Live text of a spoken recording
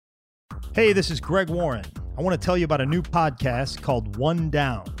Hey, this is Greg Warren. I want to tell you about a new podcast called One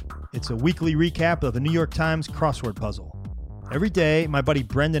Down. It's a weekly recap of the New York Times crossword puzzle. Every day, my buddy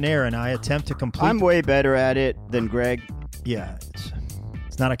Brendan Eyre and I attempt to complete... I'm way better at it than Greg. Yeah,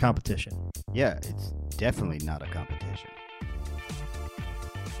 it's not a competition. Yeah, it's definitely not a competition.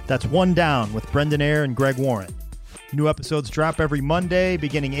 That's One Down with Brendan Eyre and Greg Warren. New episodes drop every Monday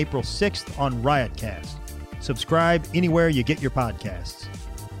beginning April 6th on Riotcast. Subscribe anywhere you get your podcasts.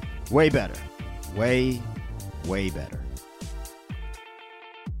 Way better. Way better.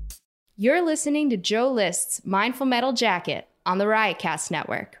 You're listening to Joe List's Mindful Metal Jacket on the Riotcast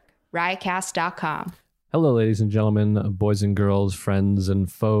Network, riotcast.com. Hello, ladies and gentlemen, boys and girls, friends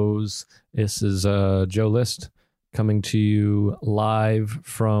and foes. This is Joe List coming to you live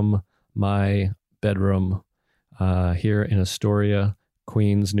from my bedroom here in Astoria,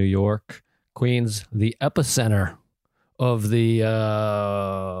 Queens, New York. Queens, the epicenter of the, what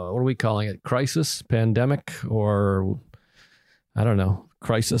are we calling it? Crisis? Pandemic? Or, I don't know,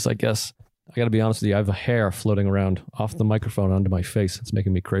 crisis, I guess. I got to be honest with you, I have a hair floating around off the microphone onto my face. It's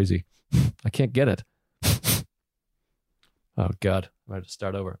making me crazy. I can't get it. Oh, God. I have to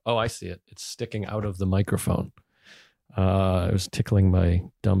start over. Oh, I see it. It's sticking out of the microphone. It was tickling my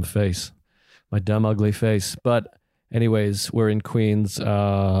dumb face. My dumb, ugly face. But anyways, we're in Queens.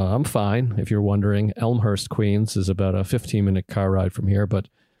 I'm fine, if you're wondering. Elmhurst, Queens is about a 15-minute car ride from here. But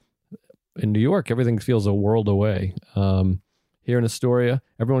in New York, everything feels a world away. Here in Astoria,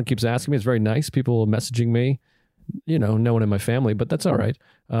 everyone keeps asking me. It's very nice. People messaging me. You know, no one in my family, but that's all right.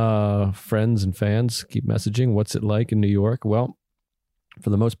 Friends and fans keep messaging. What's it like in New York? Well, for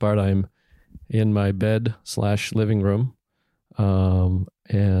the most part, I'm in my bed/living room.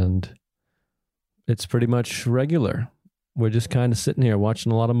 And it's pretty much regular. We're just kind of sitting here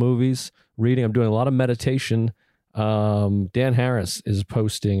watching a lot of movies, reading. I'm doing a lot of meditation. Dan Harris is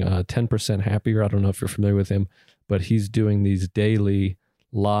posting 10% Happier. I don't know if you're familiar with him, but he's doing these daily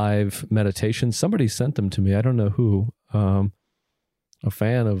live meditations. Somebody sent them to me. I don't know who. A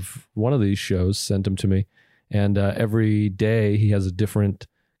fan of one of these shows sent them to me. And every day he has a different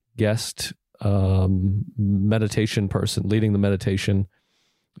guest meditation person leading the meditation.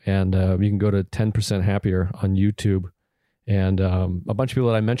 And you can go to 10% Happier on YouTube. And a bunch of people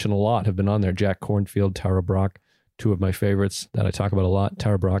that I mention a lot have been on there. Jack Kornfield, Tara Brach, two of my favorites that I talk about a lot.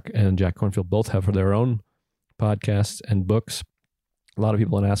 Tara Brach and Jack Kornfield both have their own podcasts and books. A lot of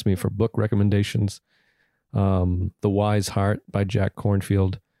people have asked me for book recommendations. The Wise Heart by Jack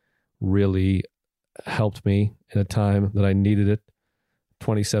Kornfield really helped me in a time that I needed it.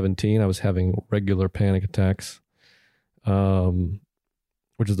 2017, I was having regular panic attacks,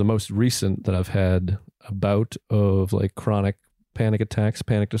 which is the most recent that I've had a bout of like chronic panic attacks,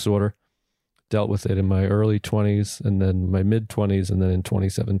 panic disorder. Dealt with it in my early 20s and then my mid 20s and then in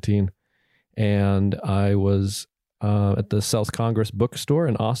 2017. And I was at the South Congress bookstore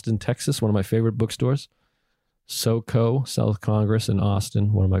in Austin, Texas, one of my favorite bookstores. SoCo, South Congress in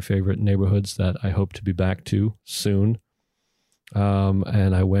Austin, one of my favorite neighborhoods that I hope to be back to soon.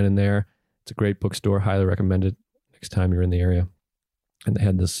 And I went in there. It's a great bookstore. Highly recommend it next time you're in the area. And they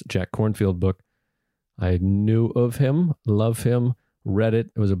had this Jack Kornfield book. I knew of him, love him, read it.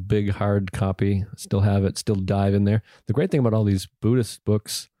 It was a big hard copy. Still have it, still dive in there. The great thing about all these Buddhist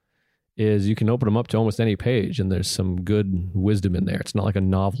books is you can open them up to almost any page and there's some good wisdom in there. It's not like a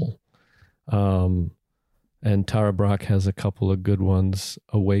novel. And Tara Brach has a couple of good ones.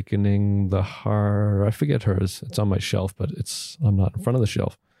 Awakening the Heart. I forget hers. It's on my shelf, but I'm not in front of the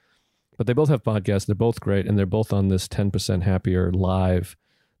shelf. But they both have podcasts. They're both great. And they're both on this 10% Happier live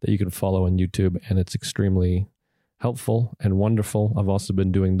that you can follow on YouTube. And it's extremely helpful and wonderful. I've also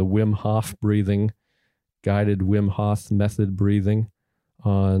been doing the Wim Hof breathing, guided Wim Hof method breathing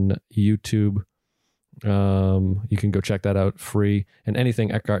on YouTube. You can go check that out free. And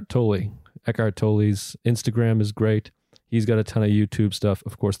anything Eckhart Tolle. Eckhart Tolle's Instagram is great. He's got a ton of YouTube stuff.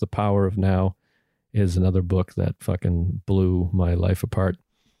 Of course, The Power of Now is another book that fucking blew my life apart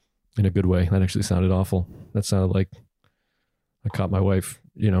in a good way. That actually sounded awful. That sounded like I caught my wife,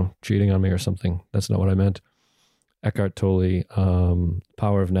 cheating on me or something. That's not what I meant. Eckhart Tolle,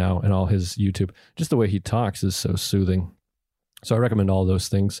 Power of Now, and all his YouTube. Just the way he talks is so soothing. So I recommend all those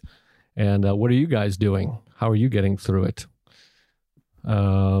things. And what are you guys doing? How are you getting through it?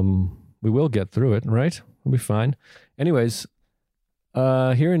 We will get through it, right? We'll be fine. Anyways,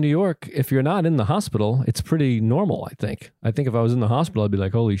 here in New York, if you're not in the hospital, it's pretty normal, I think. I think if I was in the hospital, I'd be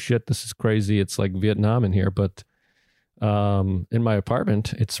like, holy shit, this is crazy. It's like Vietnam in here. But in my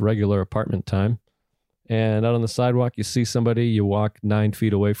apartment, it's regular apartment time. And out on the sidewalk, you see somebody, you walk 9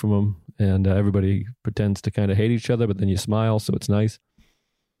 feet away from them, and everybody pretends to kind of hate each other, but then you smile, so it's nice.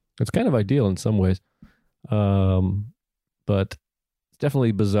 It's kind of ideal in some ways. But it's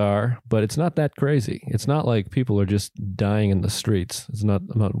definitely bizarre, but it's not that crazy. It's not like people are just dying in the streets. I'm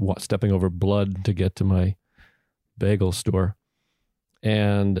not stepping over blood to get to my bagel store.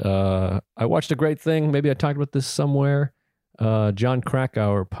 And I watched a great thing. Maybe I talked about this somewhere. John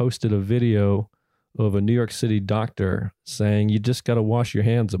Krakauer posted a video of a New York City doctor saying you just got to wash your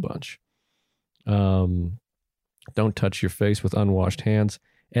hands a bunch. Don't touch your face with unwashed hands.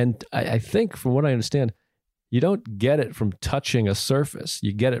 And I think, from what I understand, you don't get it from touching a surface.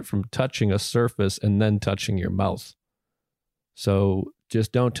 You get it from touching a surface and then touching your mouth. So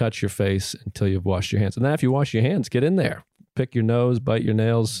just don't touch your face until you've washed your hands. And then after you wash your hands, get in there. Pick your nose, bite your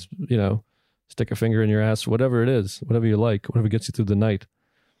nails, stick a finger in your ass, whatever it is, whatever you like, whatever gets you through the night,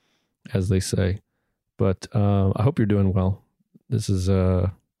 as they say. But I hope you're doing well. This is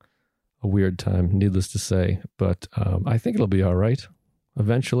a weird time, needless to say. But I think it'll be all right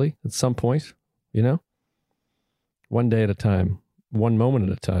eventually, at some point, one day at a time, one moment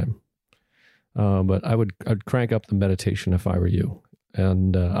at a time. But I'd crank up the meditation if I were you.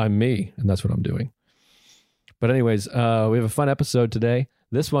 And I'm me, and that's what I'm doing. But anyways, we have a fun episode today.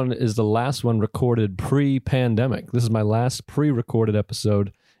 This one is the last one recorded pre-pandemic. This is my last pre-recorded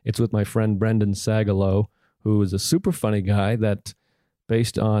episode. It's with my friend Brendan Sagalow, who is a super funny guy that,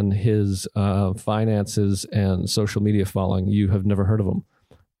 based on his finances and social media following, you have never heard of him.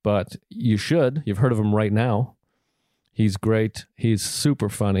 But you should. You've heard of him right now. He's great. He's super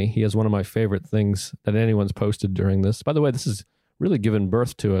funny. He has one of my favorite things that anyone's posted during this. By the way, this has really given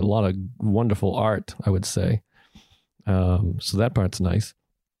birth to a lot of wonderful art, I would say. So that part's nice.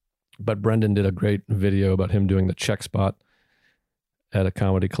 But Brendan did a great video about him doing the check spot at a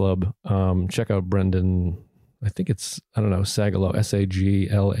comedy club. Check out Brendan. I think it's, Sagalow, Saglaw,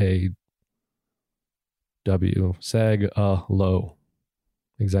 Sagalow.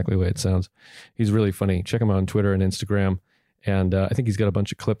 Exactly the way it sounds. He's really funny. Check him out on Twitter and Instagram. And I think he's got a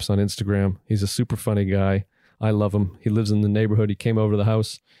bunch of clips on Instagram. He's a super funny guy. I love him. He lives in the neighborhood. He came over to the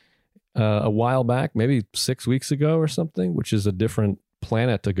house a while back, maybe 6 weeks ago or something, which is a different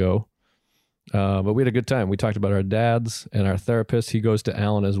planet ago. But we had a good time. We talked about our dads and our therapist. He goes to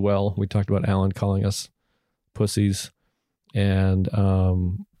Alan as well. We talked about Alan calling us pussies. And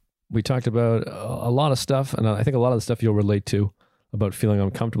we talked about a lot of stuff. And I think a lot of the stuff you'll relate to, about feeling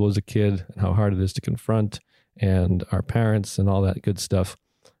uncomfortable as a kid and how hard it is to confront, and our parents and all that good stuff.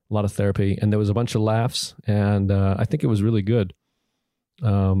 A lot of therapy. And there was a bunch of laughs. And I think it was really good.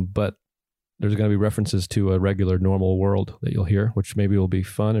 But there's going to be references to a regular, normal world that you'll hear, which maybe will be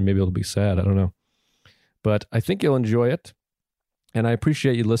fun and maybe it'll be sad. I don't know. But I think you'll enjoy it. And I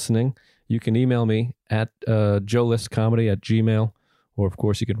appreciate you listening. You can email me at joelistcomedy@gmail.com. Or, of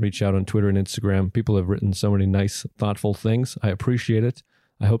course, you can reach out on Twitter and Instagram. People have written so many nice, thoughtful things. I appreciate it.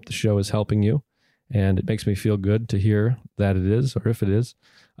 I hope the show is helping you. And it makes me feel good to hear that it is, or if it is.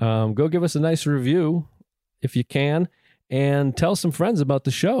 Go give us a nice review if you can. And tell some friends about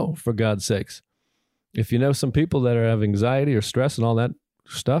the show, for God's sakes. If you know some people that have anxiety or stress and all that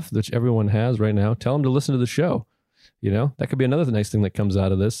stuff, which everyone has right now, tell them to listen to the show. That could be another nice thing that comes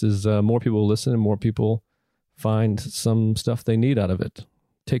out of this, is more people listen and more people find some stuff they need out of it.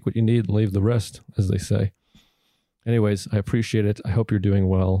 Take what you need and leave the rest, as they say. Anyways, I appreciate it. I hope you're doing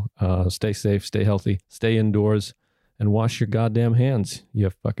well. Stay safe, stay healthy, stay indoors, and wash your goddamn hands, you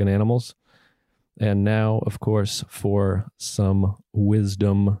fucking animals. And now, of course, for some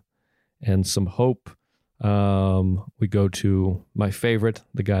wisdom and some hope, we go to my favorite,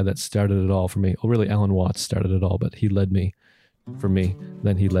 the guy that started it all for me. Well, really, Alan Watts started it all, but he led me for me.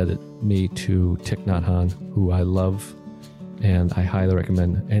 Then he led me to Thich Nhat Hanh, who I love, and I highly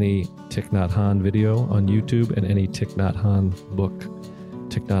recommend any Thich Nhat Hanh video on YouTube and any Thich Nhat Hanh book.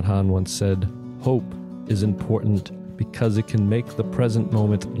 Thich Nhat Hanh once said, "Hope is important because it can make the present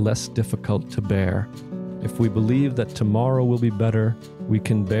moment less difficult to bear. If we believe that tomorrow will be better, we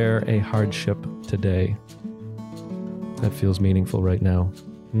can bear a hardship today." That feels meaningful right now.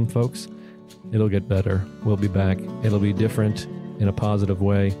 Folks? It'll get better. We'll be back. It'll be different in a positive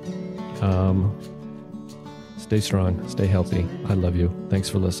way. Stay strong. Stay healthy. I love you. Thanks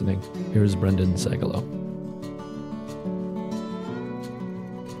for listening. Here's Brendan Sagalow.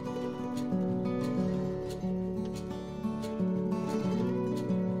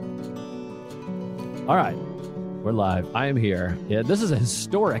 All right. We're live. I am here. Yeah, this is a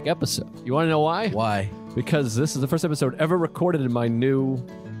historic episode. You want to know why? Why? Because this is the first episode ever recorded in my new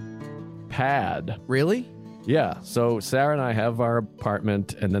pad. Really? Yeah. So Sarah and I have our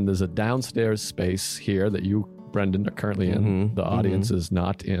apartment, and then there's a downstairs space here that you, Brendan, are currently in. The audience is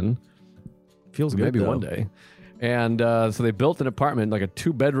not in. Feels good, Maybe though. one day. And so they built an apartment, like a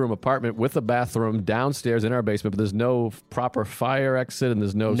 2-bedroom apartment with a bathroom downstairs in our basement, but there's no proper fire exit and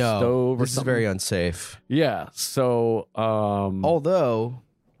there's no stove or this something. is very unsafe. Yeah. So, Although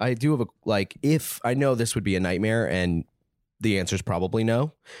I do have if I know this would be a nightmare, and the answer is probably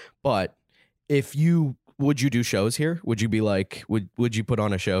no, but would you do shows here? Would you be like, would you put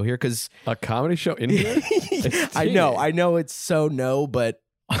on a show here? Because a comedy show in here? I know it's so no, but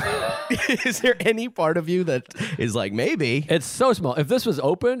is there any part of you that is like, maybe? It's so small. If this was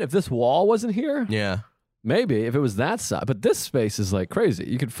open, if this wall wasn't here, Yeah. maybe. If it was that size. But this space is like crazy.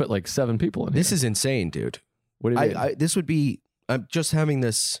 You could fit like 7 people in here. This is insane, dude. What do you mean? This would be, I'm just having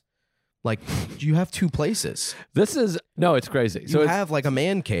this, like, you have 2 places. No, it's crazy. You have like a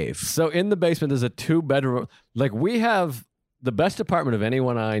man cave. So in the basement, there's a 2-bedroom. Like we have the best apartment of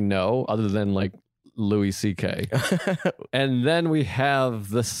anyone I know, other than like Louis C.K. And then we have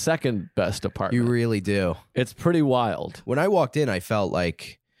the second best apartment. You really do. It's pretty wild. When I walked in, I felt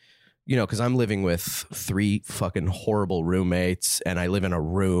like, because I'm living with 3 fucking horrible roommates, and I live in a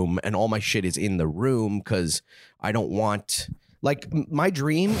room, and all my shit is in the room because I don't want. Like, my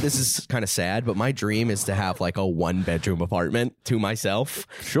dream, this is kind of sad, but my dream is to have like a 1-bedroom apartment to myself.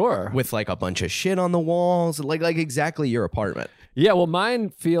 Sure. With like a bunch of shit on the walls, like exactly your apartment. Yeah, well,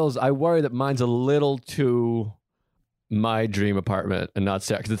 I worry that mine's a little too my dream apartment and not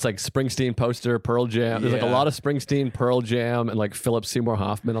Sarah, because it's like Springsteen poster, Pearl Jam. There's like a lot of Springsteen, Pearl Jam, and like Philip Seymour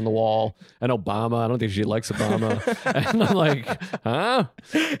Hoffman on the wall, and Obama. I don't think she likes Obama. And I'm like, huh?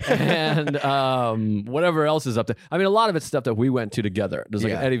 And whatever else is up there. I mean, a lot of it's stuff that we went to together. There's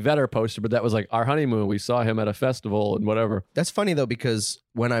like an Eddie Vedder poster, but that was like our honeymoon. We saw him at a festival and whatever. That's funny though, because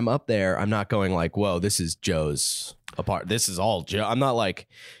when I'm up there, I'm not going like, whoa, this is Joe's apart. This is all Joe. I'm not like,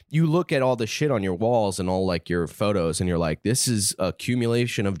 you look at all the shit on your walls and all like your photos, and you're like, this is a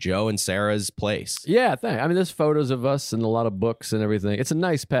accumulation of Joe and Sarah's place. Yeah, I mean, there's photos of us and a lot of books and everything. It's a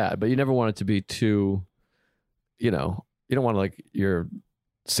nice pad, but you never want it to be too, you don't want like your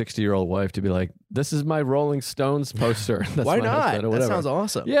 60-year-old wife to be like, this is my Rolling Stones poster. That's Why my not? husband, or That whatever. sounds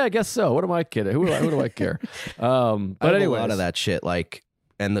awesome. Yeah, I guess so. What am I kidding? Who do I care? But anyway, anyway, a lot of that shit, like,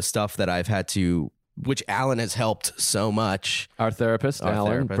 and the stuff that I've had to, which Alan has helped so much. Our therapist,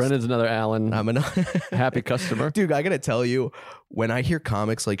 Alan. Therapist. Brendan's another Alan. I'm Happy customer. Dude, I gotta tell you, when I hear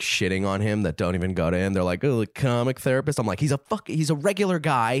comics like shitting on him that don't even go to him, they're like, oh, the comic therapist. I'm like, he's a regular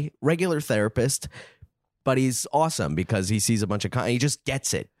guy, regular therapist, but he's awesome because he sees a bunch of he just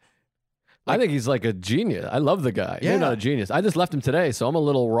gets it. I think he's like a genius. I love the guy. Yeah. Maybe not a genius. I just left him today, so I'm a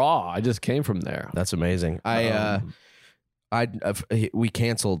little raw. I just came from there. That's amazing. We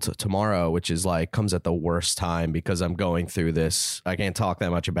canceled tomorrow, which is like comes at the worst time because I'm going through this. I can't talk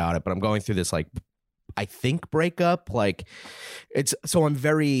that much about it, but I'm going through this, like, I think breakup. Like, I'm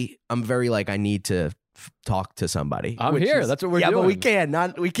very like, I need to talk to somebody. I'm here. That's what we're doing. Yeah,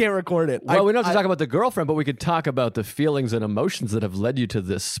 but we can't record it. Well, we don't have to talk about the girlfriend, but we could talk about the feelings and emotions that have led you to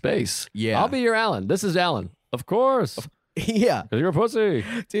this space. Yeah. I'll be your Alan. This is Alan. Of course. Yeah. Because you're a pussy.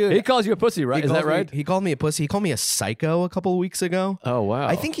 Dude. He calls you a pussy, right? Is that right? He called me a pussy. He called me a psycho a couple of weeks ago. Oh, wow.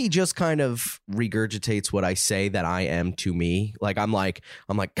 I think he just kind of regurgitates what I say that I am to me. Like, I'm like,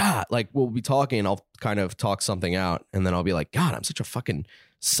 God, like, we'll be talking and I'll kind of talk something out, and then I'll be like, God, I'm such a fucking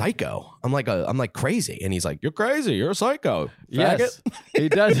psycho. I'm like crazy. And he's like, you're crazy. You're a psycho. Yes. He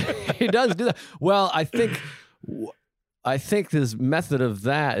does. He does do that. Well, I think his method of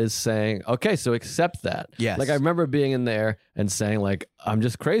that is saying, okay, so accept that. Yes. Like, I remember being in there and saying, like, I'm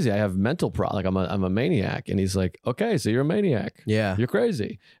just crazy. I have mental problems. Like, I'm a maniac. And he's like, okay, so you're a maniac. Yeah. You're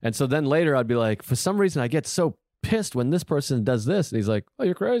crazy. And so then later I'd be like, for some reason I get so pissed when this person does this. And he's like, oh,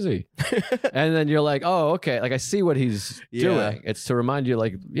 you're crazy. And then you're like, oh, okay. Like, I see what he's doing. It's to remind you,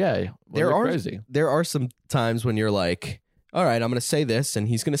 like, yeah, you're crazy. There are some times when you're like, all right, I'm going to say this and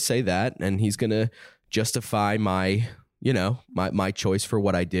he's going to say that, and he's going to justify my choice for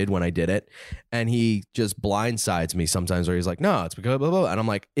what I did when I did it. And he just blindsides me sometimes, where he's like, no, it's because blah, blah, blah. And I'm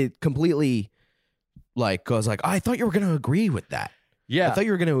like, it completely like goes like, I thought you were going to agree with that. Yeah. I thought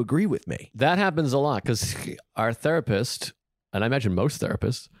you were going to agree with me. That happens a lot because our therapist, and I imagine most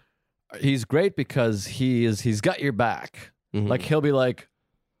therapists, he's great because he's got your back. Mm-hmm. Like, he'll be like,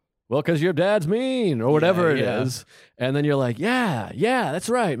 well, because your dad's mean or whatever it is. And then you're like, yeah, that's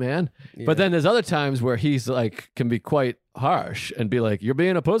right, man. Yeah. But then there's other times where he's like, can be quite harsh and be like, you're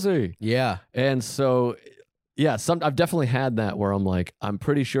being a pussy. Yeah. And so, yeah, I've definitely had that where I'm like, I'm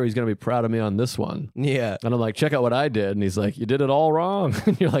pretty sure he's going to be proud of me on this one. Yeah. And I'm like, check out what I did. And he's like, you did it all wrong.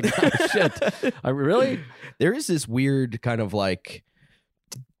 And you're like, oh, shit. I really? There is this weird kind of like,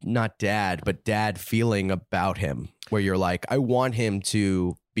 not dad, but dad feeling about him where you're like, I want him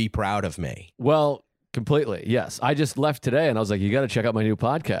to be proud of me. Well, Completely. Yes. I just left today and I was like, you got to check out my new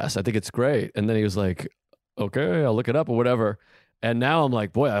podcast. I think it's great. And then he was like, okay, I'll look it up or whatever. And now I'm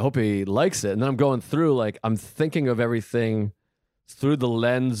like, boy, I hope he likes it. And then I'm going through, like, I'm thinking of everything through the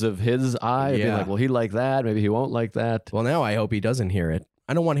lens of his eye. Being like, well, he like that. Maybe he won't like that. Well, now I hope he doesn't hear it.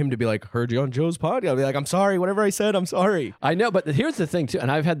 I don't want him to be like, heard you on Joe's podcast. I'll be like, I'm sorry. Whatever I said, I'm sorry. I know. But here's the thing, too. And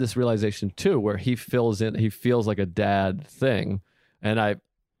I've had this realization, too, where he feels like a dad thing. And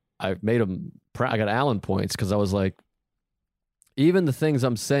I've made him, I got Alan points because I was like, even the things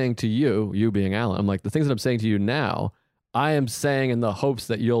I'm saying to you being Alan, I'm like, the things that I'm saying to you now, I am saying in the hopes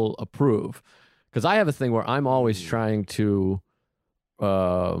that you'll approve. Because I have a thing where I'm always trying to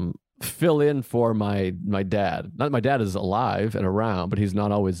fill in for my dad. Not my dad is alive and around, but he's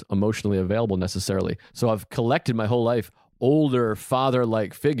not always emotionally available necessarily. So I've collected my whole life older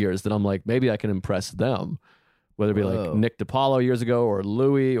father-like figures that I'm like, maybe I can impress them. Whether it be like Nick DiPaolo years ago, or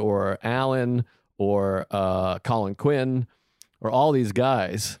Louis, or Alan, or Colin Quinn, or all these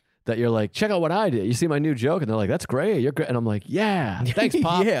guys that you're like, check out what I did. You see my new joke? And they're like, that's great. You're great. And I'm like, yeah, thanks,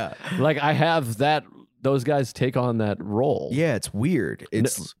 Pop. Yeah. Like I have those guys take on that role. Yeah, it's weird.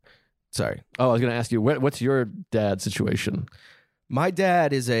 Sorry. Oh, I was going to ask you, what's your dad situation? My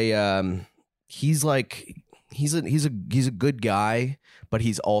dad is he's a good guy, but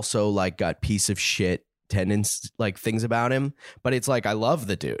he's also like got piece of shit tendencies, like things about him, but it's like I love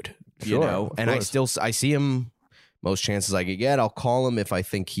the dude, you know, and I see him most chances I could get. I'll call him if I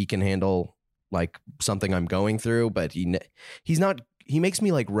think he can handle like something I'm going through, but he makes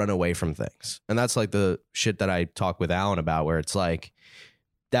me like run away from things, and that's like the shit that I talk with Alan about, where it's like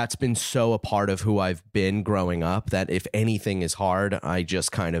that's been so a part of who I've been growing up that if anything is hard, I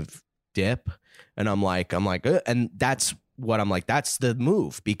just kind of dip, and I'm like, and that's what I'm like, that's the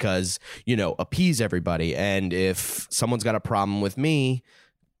move, because, you know, appease everybody. And if someone's got a problem with me,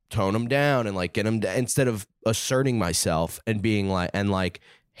 tone them down and like get them instead of asserting myself and being like, and like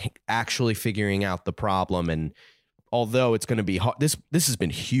actually figuring out the problem. And although it's going to be hard, this has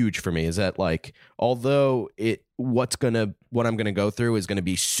been huge for me, is that like, although what I'm going to go through is going to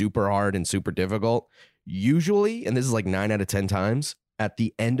be super hard and super difficult, usually, and this is like 9 out of 10 times, at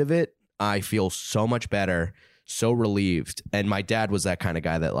the end of it, I feel so much better, so relieved. And my dad was that kind of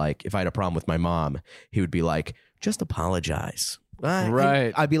guy that like, if I had a problem with my mom, he would be like, just apologize.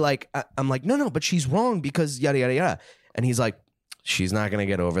 Right. I'd be like, I'm like, no, but she's wrong because yada, yada, yada. And he's like, she's not going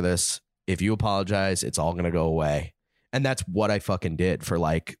to get over this. If you apologize, it's all going to go away. And that's what I fucking did for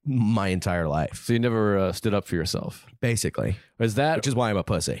like my entire life. So you never stood up for yourself, basically. Which is why I'm a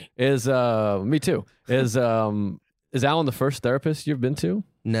pussy. Me too. Is Alan the first therapist you've been to?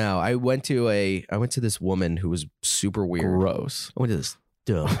 No, I went to this woman who was super weird. Gross. I went to this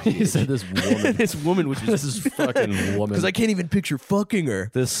dumb. You said this woman. This woman was this is fucking woman. Because I can't even picture fucking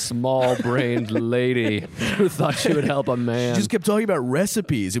her. This small-brained lady who thought she would help a man. She just kept talking about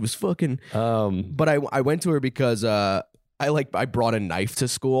recipes. It was fucking. But I went to her because I brought a knife to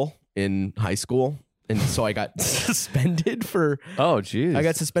school in high school. And so I got suspended for. Oh, geez. I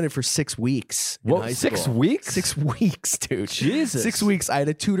got suspended for 6 weeks. What? 6 weeks? 6 weeks, dude. Jesus. 6 weeks. I had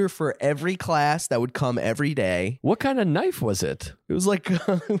a tutor for every class that would come every day. What kind of knife was it? It was like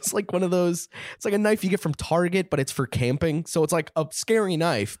one of those. It's like a knife you get from Target, but it's for camping. So it's like a scary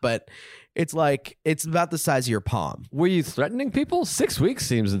knife, but it's about the size of your palm. Were you threatening people? 6 weeks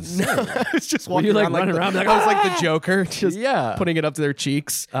seems insane. No, I was just walking like around running around like, I was like the Joker, just putting it up to their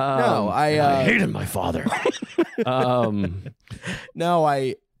cheeks. No, I hated my father. No,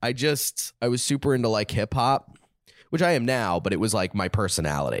 I was super into like hip hop, which I am now, but it was like my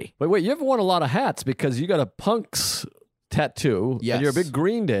personality. Wait, you have worn a lot of hats because you got a Punk's tattoo. Yes. And you're a big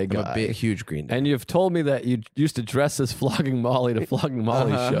Green Day guy. I'm a big, huge Green Day. And you've told me that you used to dress as Flogging Molly to Flogging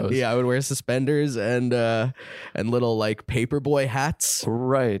Molly shows. Yeah, I would wear suspenders and little like paperboy hats.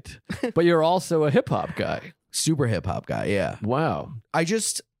 Right. But you're also a hip hop guy. Super hip hop guy, yeah. Wow. I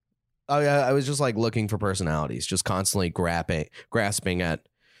was just like looking for personalities, just constantly grasping at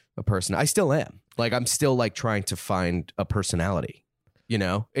a person. I still am. Like I'm still like trying to find a personality. You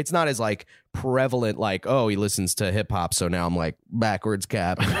know, it's not as like prevalent, like, oh, he listens to hip hop, so now I'm like backwards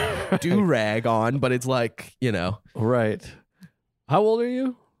cap, do rag on, but it's like, you know. Right. How old are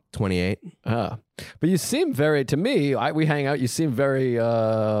you? 28. But you seem to me, we hang out, you seem very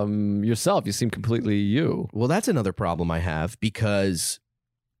yourself. You seem completely you. Well, that's another problem I have because,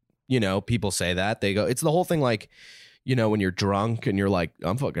 you know, people say that. They go, it's the whole thing like, you know, when you're drunk and you're like,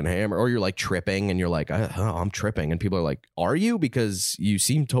 I'm fucking hammered, or you're like tripping and you're like, I'm tripping. And people are like, are you? Because you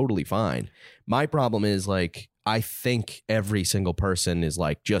seem totally fine. My problem is like, I think every single person is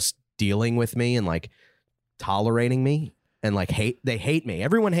like just dealing with me and like tolerating me and like they hate me.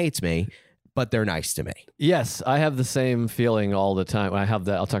 Everyone hates me, but they're nice to me. Yes, I have the same feeling all the time. I have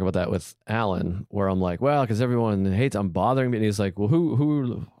that. I'll talk about that with Alan, where I'm like, well, because everyone hates, I'm bothering me, and he's like, well,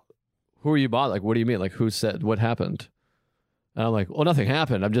 who are you bothering? Like, what do you mean? Like, who said what happened? And I'm like, well, nothing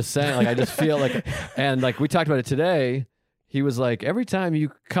happened. I'm just saying, like, I just feel like, and like we talked about it today. He was like, every time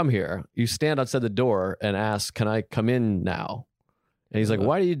you come here, you stand outside the door and ask, can I come in now? And he's like,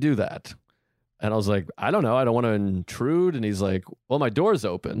 why do you do that? And I was like, I don't know. I don't want to intrude. And he's like, well, my door's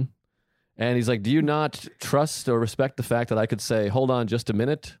open. And he's like, do you not trust or respect the fact that I could say, hold on just a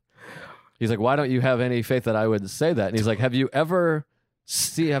minute? He's like, why don't you have any faith that I would say that? And he's like, have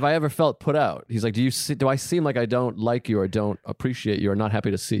I ever felt put out? He's like, do I seem like I don't like you or don't appreciate you or not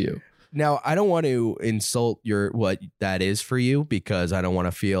happy to see you? Now, I don't want to insult what that is for you because I don't want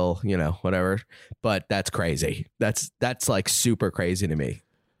to feel, whatever, but that's crazy. That's like super crazy to me.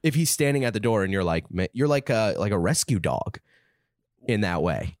 If he's standing at the door and you're like a rescue dog in that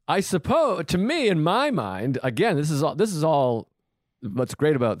way. I suppose, to me, in my mind, again, this is all what's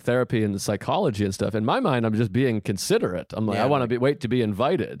great about therapy and psychology and stuff. In my mind, I'm just being considerate. I'm like, I want to wait to be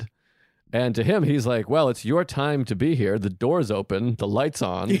invited. And to him, he's like, well, it's your time to be here. The door's open. The light's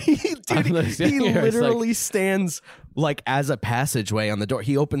on. He literally stands like as a passageway on the door.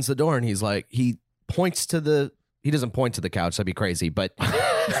 He opens the door and he's like, he doesn't point to the couch. That'd be crazy. But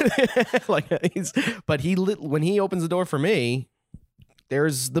when he opens the door for me,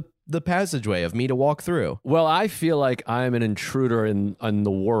 there's the passageway of me to walk through. Well, I feel like I'm an intruder in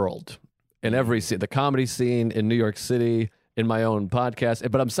the world, in every scene, the comedy scene in New York City, in my own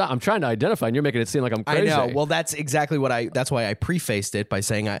podcast, but I'm trying to identify, and you're making it seem like I'm crazy. I know. Well, that's exactly that's why I prefaced it by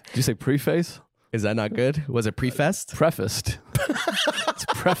saying Did you say preface? Is that not good? Was it prefaced? Prefaced. It's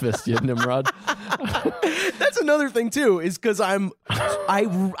prefaced, you Nimrod. That's another thing too, is because I'm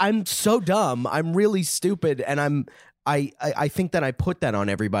so dumb. I'm really stupid, and I think that I put that on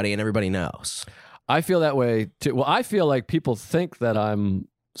everybody, and everybody knows. I feel that way too. Well, I feel like people think that I'm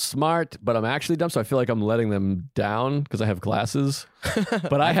smart, but I'm actually dumb, so I feel like I'm letting them down because I have glasses.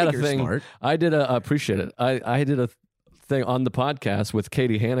 But I had a thing. Smart. I appreciate it. I did a thing on the podcast with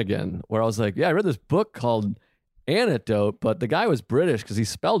Katie Hannigan where I was like, yeah, I read this book called Anecdote, but the guy was British because he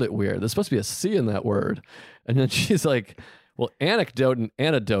spelled it weird. There's supposed to be a C in that word. And then she's like, well, anecdote and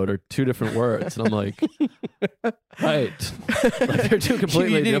antidote are two different words. And I'm like, right. Like they're two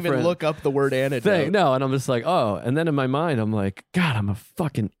completely you didn't different. Even look up the word antidote. No, and I'm just like, oh. And then in my mind, I'm like, God, I'm a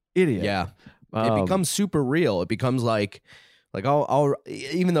fucking idiot. Yeah. It becomes super real. It becomes like I'll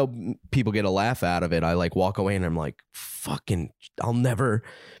even though people get a laugh out of it, I like walk away and I'm like, fucking, I'll never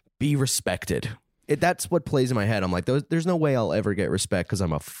be respected. That's what plays in my head. I'm like, there's no way I'll ever get respect because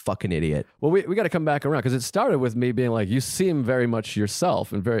I'm a fucking idiot. Well, we got to come back around because it started with me being like, you seem very much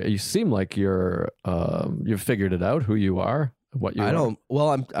yourself and you seem like you've figured it out who you are, what you are. don't.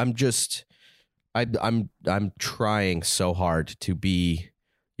 Well, I'm trying so hard to be,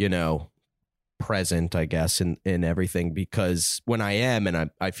 present, I guess, in everything, because when I am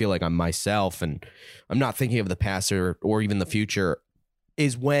and I feel like I'm myself and I'm not thinking of the past or even the future,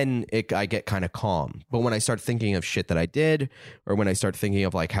 is when I get kind of calm. But when I start thinking of shit that I did, or when I start thinking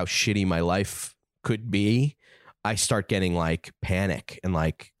of like how shitty my life could be, I start getting like panic and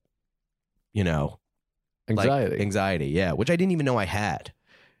like, anxiety. Yeah. Which I didn't even know I had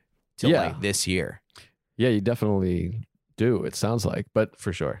till like this year. Yeah, you definitely do. It sounds like, but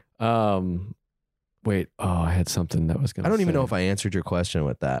for sure. Wait. Oh, I had something that was going to I don't even know if I answered your question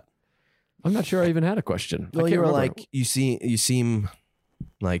with that. I'm not sure I even had a question. Well, you were like, you seem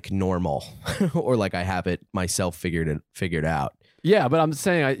like normal or like I have it myself figured out. Yeah, but I'm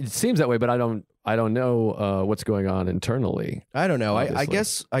saying it seems that way, but I don't know what's going on internally. I don't know. I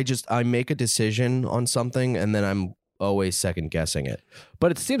guess I make a decision on something and then I'm always second guessing it. But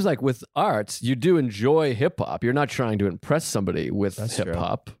it seems like with arts, you do enjoy hip hop. You're not trying to impress somebody with hip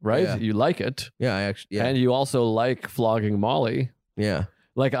hop, right? Yeah. You like it. Yeah, and you also like flogging Molly. Yeah.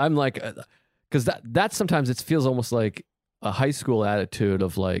 Like I'm like, because that sometimes it feels almost like a high school attitude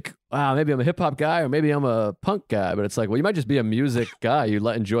of like, wow, maybe I'm a hip hop guy or maybe I'm a punk guy. But it's like, well, you might just be a music guy. You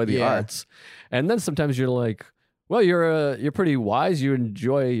enjoy the arts. And then sometimes you're like, well, you're pretty wise.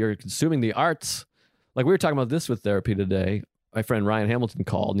 You're consuming the arts. Like we were talking about this with therapy today. My friend Ryan Hamilton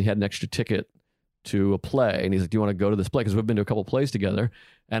called and he had an extra ticket to a play. And he's like, do you want to go to this play? Because we've been to a couple plays together.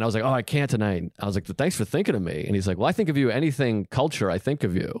 And I was like, oh, I can't tonight. I was like, thanks for thinking of me. And he's like, well, I think of you, anything culture, I think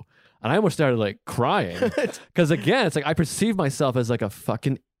of you. And I almost started like crying because again, it's like I perceive myself as like a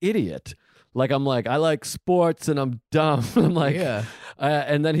fucking idiot. Like I'm like, I like sports and I'm dumb. I'm like, yeah.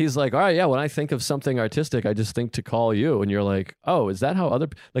 And then he's like, all right, yeah, when I think of something artistic, I just think to call you. And you're like, oh, is that how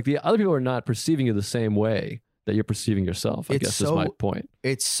the other people are not perceiving you the same way that you're perceiving yourself, I guess is my point.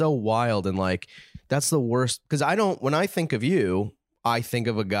 It's so wild. And like, that's the worst. Because when I think of you, I think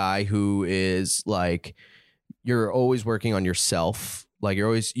of a guy who is like, you're always working on yourself. Like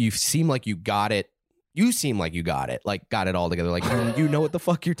you seem like you got it. You seem like you got it, like got it all together. Like you know what the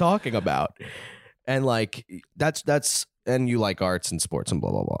fuck you're talking about. And like, that's, and you like arts and sports and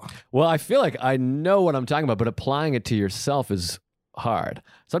blah, blah, blah. Well, I feel like I know what I'm talking about, but applying it to yourself is hard.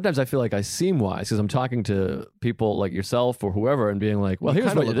 Sometimes I feel like I seem wise because I'm talking to people like yourself or whoever and being like, well,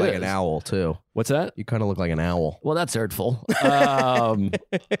 here's what you it look is. like an owl too. What's that? You kind of look like an owl. Well, that's hurtful. Let's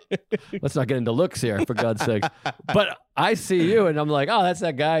not get into looks here, for God's sake. But I see you and I'm like, oh, that's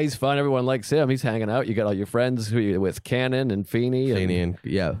that guy. He's fun. Everyone likes him. He's hanging out. You got all your friends who you with Cannon and Feeney. And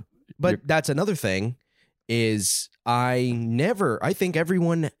yeah. But that's another thing is I think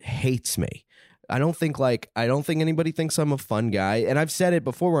everyone hates me. I don't think anybody thinks I'm a fun guy. And I've said it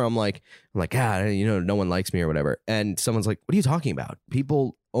before where I'm like, no one likes me or whatever. And someone's like, what are you talking about?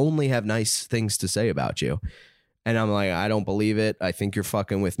 People only have nice things to say about you. And I'm like, I don't believe it. I think you're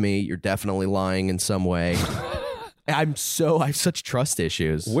fucking with me. You're definitely lying in some way. I have such trust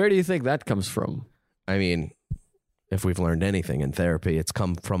issues. Where do you think that comes from? I mean, if we've learned anything in therapy, it's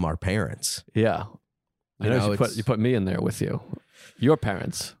come from our parents. Yeah. I know you put me in there with you. Your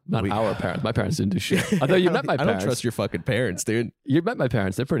parents, not our parents. My parents didn't do shit. Although you met my parents. I don't trust your fucking parents, dude. You met my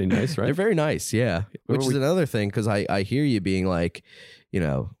parents. They're pretty nice, right? They're very nice, yeah. Which is another thing, because I hear you being like,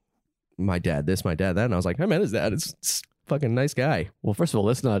 my dad this, my dad that. And I was like, I met his dad. It's fucking nice guy. Well, first of all,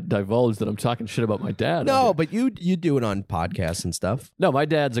 let's not divulge that I'm talking shit about my dad. No, but you do it on podcasts and stuff. No, my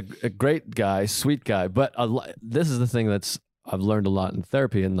dad's a great guy, sweet guy. But this is the thing I've learned a lot in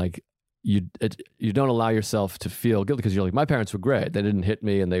therapy. And like, you don't allow yourself to feel guilty because you're like, my parents were great. They didn't hit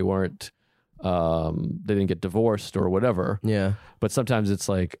me and they weren't, they didn't get divorced or whatever. Yeah. But sometimes it's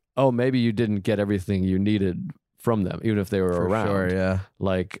like, oh, maybe you didn't get everything you needed from them, even if they were around. Sure, yeah.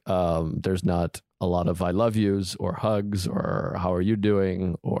 Like, there's not a lot of I love yous or hugs or how are you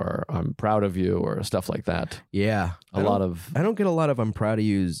doing or I'm proud of you or stuff like that. Yeah. I don't get a lot of I'm proud of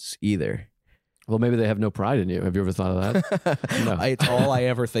yous either. Well, maybe they have no pride in you. Have you ever thought of that? No. It's all I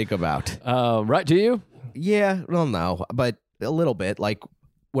ever think about. Right? Do you? Yeah. Well, no, but a little bit. Like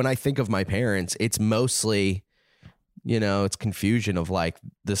when I think of my parents, it's mostly, it's confusion of like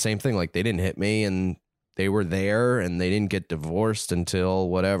the same thing. Like they didn't hit me and they were there and they didn't get divorced until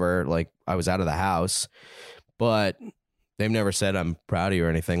whatever. Like I was out of the house, but they've never said I'm proud of you or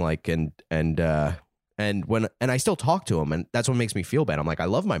anything. Like, and I still talk to him, and that's what makes me feel bad. I'm like, I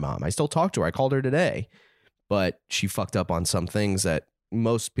love my mom. I still talk to her. I called her today, but she fucked up on some things that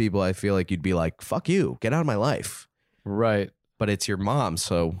most people, I feel like you'd be like, fuck you, get out of my life. Right. But it's your mom.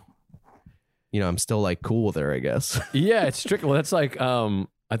 So, I'm still like cool with her, I guess. Yeah, it's tricky. Well, that's like,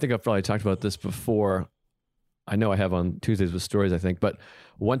 I think I've probably talked about this before. I know I have on Tuesdays with Stories, I think, but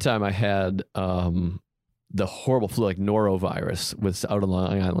one time I had, the horrible flu, like norovirus out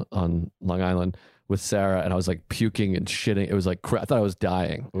on Long Island with Sarah, and I was like puking and shitting. It was like, I thought I was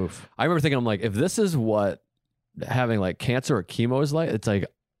dying. Oof. I remember thinking, I'm like, if this is what having like cancer or chemo is like, it's like,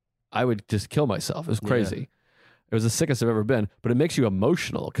 I would just kill myself. It was crazy. Yeah. It was the sickest I've ever been, but it makes you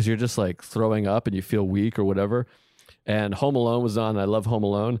emotional because you're just like throwing up and you feel weak or whatever. And Home Alone was on. I love Home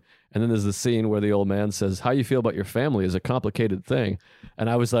Alone. And then there's the scene where the old man says, how you feel about your family is a complicated thing. And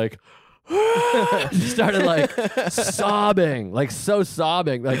I was like, started like sobbing, like so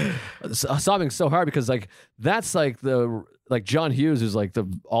sobbing, like sobbing so hard because like that's like like John Hughes, who's like the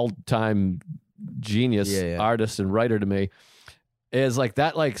all-time genius artist and writer to me, is like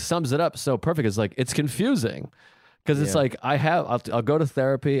that like sums it up so perfect. It's like it's confusing because it's like I'll go to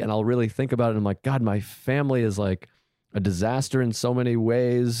therapy and I'll really think about it. And I'm like, God, my family is like a disaster in so many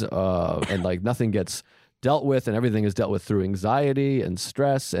ways, and like nothing gets dealt with, and everything is dealt with through anxiety and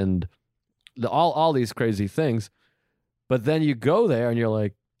stress and all these crazy things. But then you go there and you're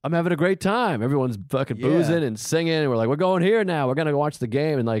like, I'm having a great time. Everyone's fucking boozing and singing. And we're like, we're going here now. We're going to go watch the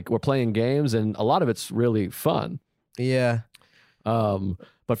game. And like, we're playing games. And a lot of it's really fun. Yeah.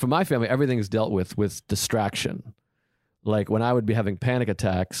 But for my family, everything is dealt with distraction. Like when I would be having panic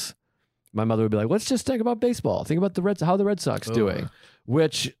attacks, my mother would be like, let's just think about baseball. Think about how the Red Sox doing,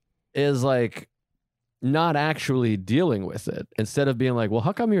 which is like, not actually dealing with it, instead of being like, well,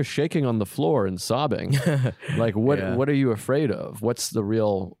 how come you're shaking on the floor and sobbing? Like, what are you afraid of? What's the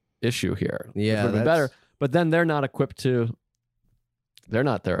real issue here? Yeah, it would be better. But then they're not equipped to. They're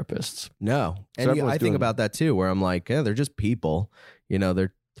not therapists. No, So and I think about that too, where I'm like, yeah, they're just people.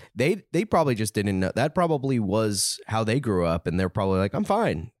 They probably just didn't know. That probably was how they grew up, and they're probably like, I'm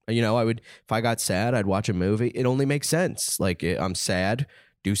fine. I would, if I got sad, I'd watch a movie. It only makes sense. Like I'm sad.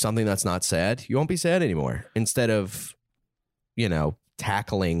 do something that's not sad, you won't be sad anymore. Instead of,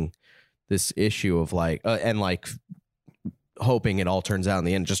 tackling this issue of like, and like hoping it all turns out in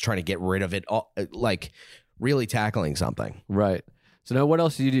the end, just trying to get rid of it, all, like really tackling something. Right. So now what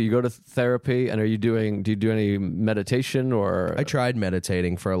else do? You go to therapy, and do you do any meditation or? I tried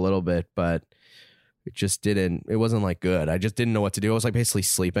meditating for a little bit, but it wasn't like good. I just didn't know what to do. I was like basically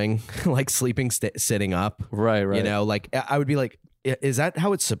sleeping, like sitting up. Right. Like I would be like, is that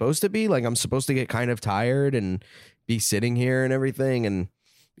how it's supposed to be? Like I'm supposed to get kind of tired and be sitting here and everything. And,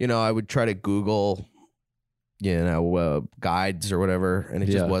 I would try to Google, guides or whatever. And it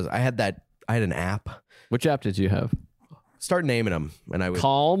just was, I had an app. Which app did you have? Start naming them. And I would.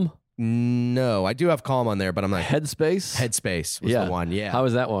 Calm? No, I do have Calm on there, but I'm like. Headspace was the one. Yeah. How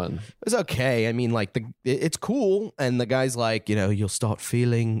was that one? It was okay. I mean, like it's cool. And the guy's like, you'll start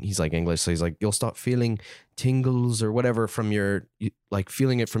feeling, he's like English. So he's like, you'll start feeling tingles or whatever from like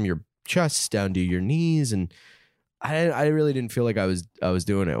feeling it from your chest down to your knees. And I really didn't feel like I was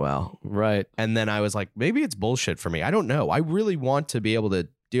doing it well. Right. And then I was like, maybe it's bullshit for me. I don't know. I really want to be able to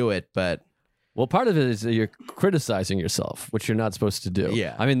do it, but. Well, part of it is that you're criticizing yourself, which you're not supposed to do.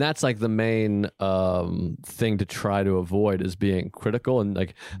 Yeah. I mean, that's like the main thing to try to avoid is being critical. And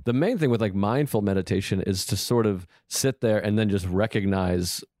like the main thing with like mindful meditation is to sort of sit there and then just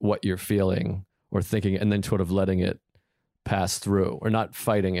recognize what you're feeling or thinking and then sort of letting it pass through or not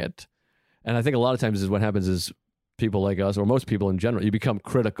fighting it. And I think a lot of times is what happens is people like us or most people in general, you become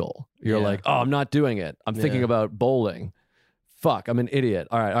critical. You're like, oh, I'm not doing it. I'm thinking about bowling. Fuck, I'm an idiot.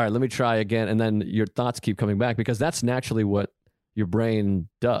 All right, let me try again. And then your thoughts keep coming back because that's naturally what your brain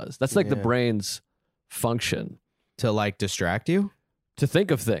does. That's like the brain's function. To like distract you? To think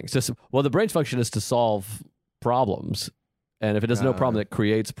of things. The brain's function is to solve problems. And if it has no problem, it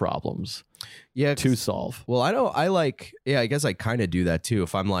creates problems to solve. Well, I guess I kind of do that too.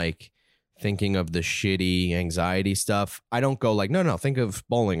 If I'm like thinking of the shitty anxiety stuff, I don't go like, no, think of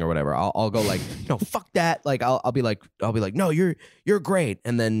bowling or whatever. I'll go like, no, fuck that. Like I'll be like, no, you're great.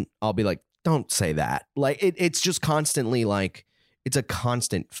 And then I'll be like, don't say that. Like it's just constantly like, it's a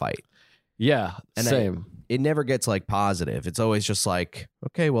constant fight. Yeah. And same. It never gets like positive. It's always just like,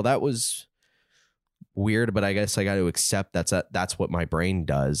 okay, well that was weird, but I guess I got to accept that's what my brain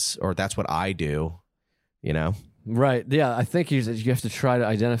does, or that's what I do, Right. Yeah. I think you have to try to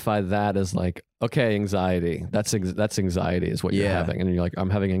identify that as like, okay, anxiety. That's anxiety is what you're having. And you're like,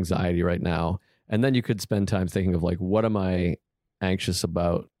 I'm having anxiety right now. And then you could spend time thinking of like, what am I anxious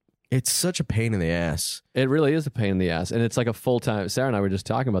about? It's such a pain in the ass. It really is a pain in the ass. And it's like a full-time, Sarah and I were just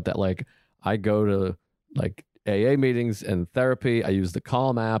talking about that. Like I go to like AA meetings and therapy. I use the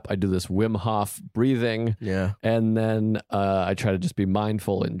Calm app. I do this Wim Hof breathing. Yeah. And then I try to just be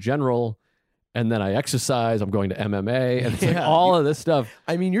mindful in general. And then I exercise. I'm going to MMA, and it's like all of this stuff.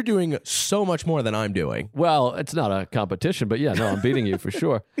 I mean, you're doing so much more than I'm doing. Well, it's not a competition, but yeah, no, I'm beating you for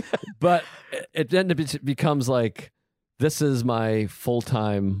sure. But it then becomes like, this is my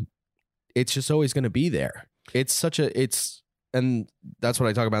full-time. It's just always going to be there. And that's what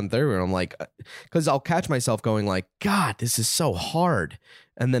I talk about in therapy. And I'm like, because I'll catch myself going like, God, this is so hard.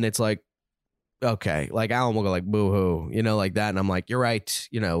 And then it's like, okay, like Alan will go like boo-hoo, like that. And I'm like, you're right.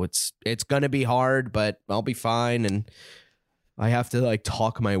 It's going to be hard, but I'll be fine. And I have to like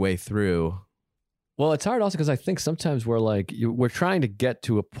talk my way through. Well, it's hard also because I think sometimes we're like, we're trying to get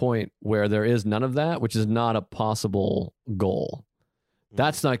to a point where there is none of that, which is not a possible goal.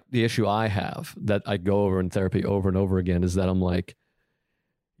 That's not the issue I have that I go over in therapy over and over again, is that I'm like,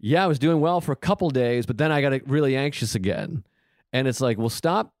 yeah, I was doing well for a couple days, but then I got really anxious again. And it's like, well,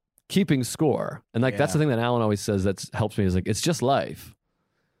 stop keeping score. And like, that's the thing that Alan always says that helps me, is like, it's just life.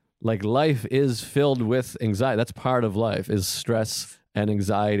 Like life is filled with anxiety. That's part of life, is stress and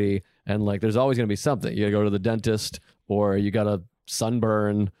anxiety. And like, there's always going to be something. You got to go to the dentist, or you got a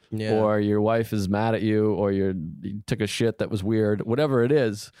sunburn, or your wife is mad at you, or you took a shit that was weird, whatever it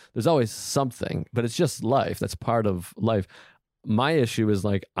is, there's always something, but it's just life. That's part of life. My issue is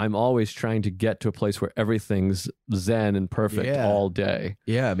like, I'm always trying to get to a place where everything's zen and perfect all day.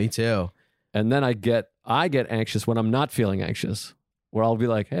 Yeah, me too. And then I get anxious when I'm not feeling anxious, where I'll be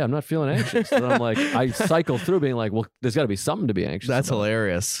like, hey, I'm not feeling anxious. And I'm like, I cycle through being like, well, there's got to be something to be anxious That's about.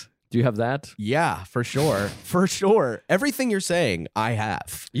 hilarious. Do you have that? Yeah, for sure. For sure. Everything you're saying, I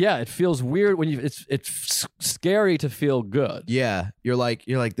have. Yeah, it feels weird when it's scary to feel good. Yeah, you're like,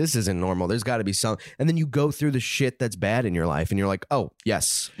 this isn't normal. There's got to be some. And then you go through the shit that's bad in your life, and you're like, oh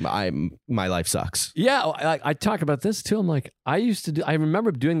yes, my life sucks. Yeah, I talk about this too. I'm like, I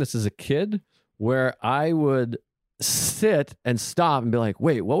remember doing this as a kid, where I would sit and stop and be like,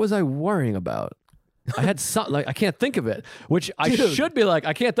 wait, what was I worrying about? I had something like I can't think of it, which I should be like,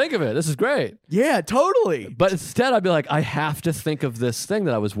 I can't think of it. This is great. Yeah, totally. But instead, I'd be like, I have to think of this thing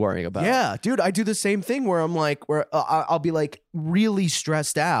that I was worrying about. Yeah, dude, I do the same thing where I'm like, I'll be like really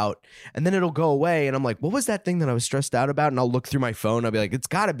stressed out, and then it'll go away, and I'm like, what was that thing that I was stressed out about? And I'll look through my phone. I'll be like, it's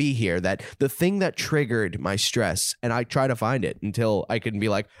got to be here, that the thing that triggered my stress, and I try to find it until I can be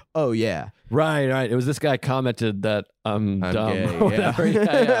like, oh yeah, Right. It was this guy commented that I'm dumb. gay, or whatever.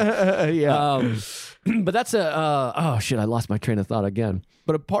 Yeah. yeah. But that's oh shit, I lost my train of thought again.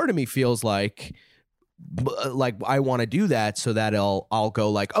 But a part of me feels like I want to do that so that I'll go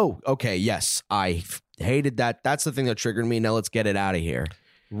like, oh, okay, yes, I hated that. That's the thing that triggered me. Now let's get it out of here.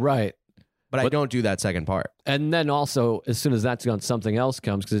 Right. But I don't do that second part. And then also, as soon as that's gone, something else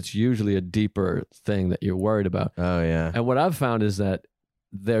comes because it's usually a deeper thing that you're worried about. Oh yeah. And what I've found is that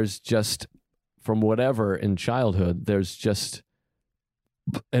there's just, from whatever in childhood, there's just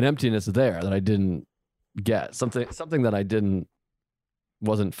an emptiness there that I didn't get. Something that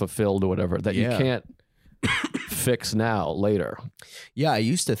wasn't fulfilled or whatever that you can't fix now later. Yeah, I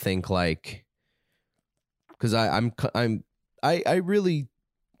used to think like, because I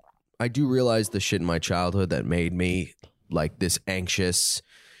do realize the shit in my childhood that made me like this anxious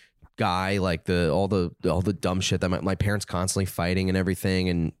guy, like all the dumb shit that my parents constantly fighting and everything.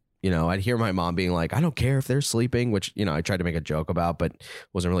 And I'd hear my mom being like, I don't care if they're sleeping, which I tried to make a joke about, but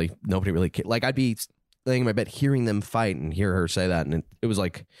nobody really cared. Like I'd be laying in my bed hearing them fight and hear her say that, and it was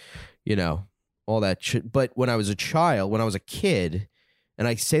like, all that shit. But when I was a kid, and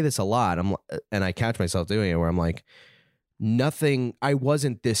I say this a lot, and I catch myself doing it, where I'm like, I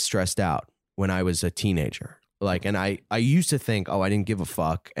wasn't this stressed out when I was a teenager. Like, and I used to think, oh, I didn't give a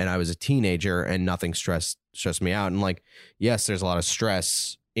fuck, and I was a teenager, and nothing stressed me out. And like, yes, there's a lot of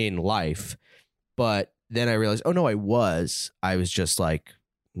stress in life, but then I realized, oh no, I was just like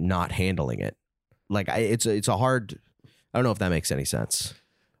not handling it. Like it's a hard. I don't know if that makes any sense.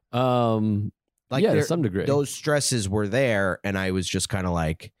 Like to some degree, those stresses were there, and I was just kind of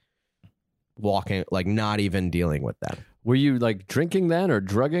like walking, like not even dealing with them. Were you like drinking then, or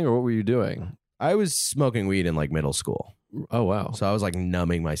drugging, or what were you doing? I was smoking weed in like middle school. Oh wow! So I was like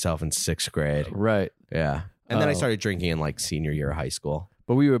numbing myself in 6th grade. Right. Yeah. And then I started drinking in like senior year of high school.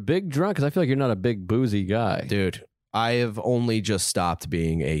 But were you a big drunk? Because I feel like you're not a big boozy guy. Dude, I have only just stopped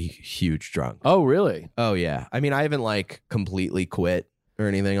being a huge drunk. Oh, really? Oh, yeah. I mean, I haven't like completely quit or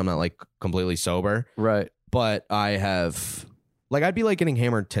anything. I'm not like completely sober. Right. But I have, like, I'd be like getting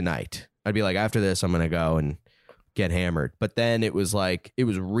hammered tonight. I'd be like, after this, I'm going to go and get hammered. But then it was like, it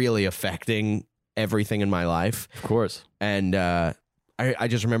was really affecting everything in my life. Of course. And I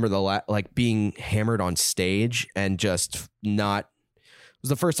just remember like being hammered on stage and just not, it was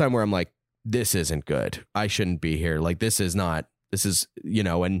the first time where I'm like, this isn't good. I shouldn't be here. Like, and I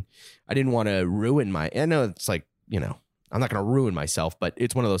didn't want to ruin I know it's like, I'm not going to ruin myself, but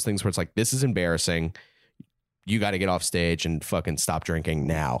it's one of those things where it's like, this is embarrassing. You got to get off stage and fucking stop drinking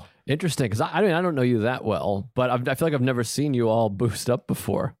now. Interesting. Because I mean, I don't know you that well, but I feel like I've never seen you all boost up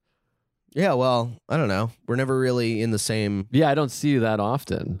before. Yeah, well, I don't know. We're never really in the same. Yeah, I don't see you that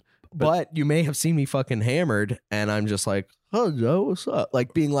often. But you may have seen me fucking hammered, and I'm just like, oh, Joe, what's up?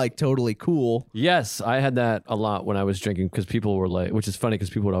 Like being like totally cool. Yes, I had that a lot when I was drinking because people were like, which is funny because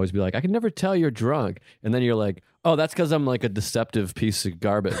people would always be like, I can never tell you're drunk. And then you're like, oh, that's because I'm like a deceptive piece of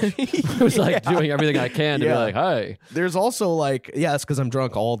garbage. I was like doing everything I can to be like, hi. There's also like, yeah, it's because I'm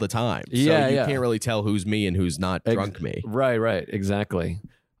drunk all the time. So you can't really tell who's me and who's not drunk me. Right, exactly.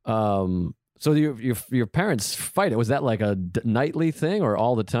 So your parents fight it. Was that like a nightly thing or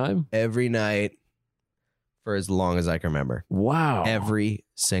all the time? Every night for as long as I can remember. Wow. Every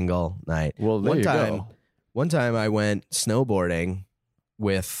single night. Well, there you go. One time I went snowboarding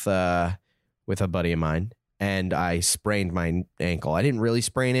with a buddy of mine, and I sprained my ankle. I didn't really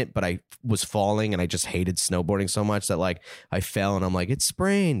sprain it, but I was falling, and I just hated snowboarding so much that like I fell, and I'm like, it's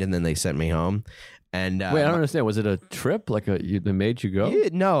sprained, and then they sent me home. And wait, I don't understand. Was it a trip? Like they made you go? Yeah,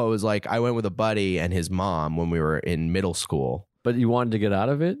 no, it was like I went with a buddy and his mom when we were in middle school. But you wanted to get out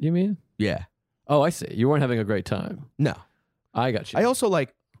of it, you mean? Yeah. Oh, I see. You weren't having a great time. No. I got you. I also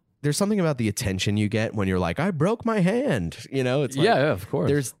like, there's something about the attention you get when you're like, I broke my hand. It's like, yeah, of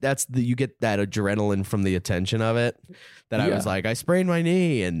course. You get that adrenaline from the attention of it. That I was like, I sprained my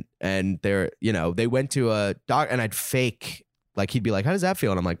knee, and they went to a doc, and I'd fake. Like, he'd be like, how does that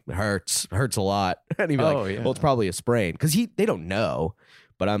feel? And I'm like, hurts a lot. And he'd be like, well, it's probably a sprain. Because they don't know.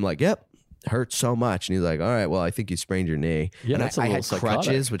 But I'm like, yep, hurts so much. And he's like, all right, well, I think you sprained your knee. Yeah, and that's I a little had psychotic.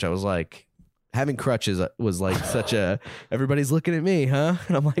 crutches, which I was like, having crutches was like such a, everybody's looking at me, huh?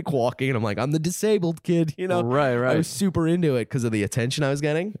 And I'm like walking, and I'm like, I'm the disabled kid, Right. I was super into it because of the attention I was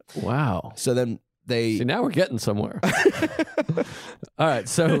getting. Wow. So then See, now we're getting somewhere. All right,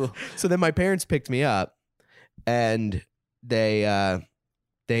 so then my parents picked me up, and they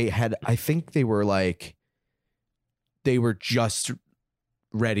had, I think they were just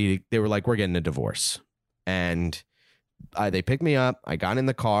ready to, they were like, we're getting a divorce. And they picked me up. I got in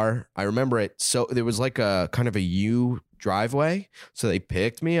the car. I remember it. So there was like a kind of a U driveway. So they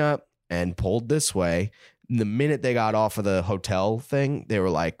picked me up and pulled this way. And the minute they got off of the hotel thing, they were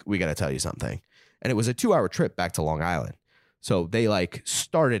like, we got to tell you something. And it was a 2-hour trip back to Long Island. So they like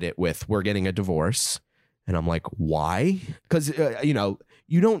started it with, we're getting a divorce. And I'm like, why? Because,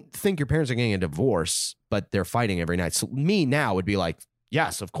 you don't think your parents are getting a divorce, but they're fighting every night. So me now would be like,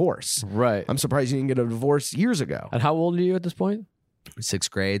 yes, of course. right. I'm surprised you didn't get a divorce years ago. And how old are you at this point?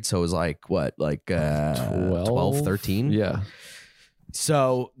 6th grade. So it was like, what, like 12, 13? Yeah.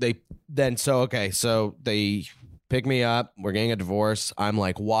 So they pick me up. We're getting a divorce. I'm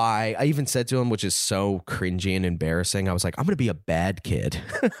like, why? I even said to him, which is so cringy and embarrassing, I was like, I'm going to be a bad kid.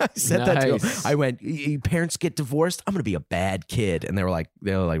 I said that to him. I went, parents get divorced? I'm going to be a bad kid. And they were like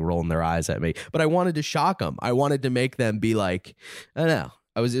rolling their eyes at me. But I wanted to shock them. I wanted to make them be like, I don't know.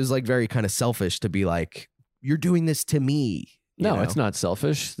 It was like very kind of selfish to be like, you're doing this to me. No, it's not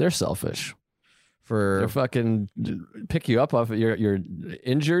selfish. They're selfish. They're fucking pick you up off. You're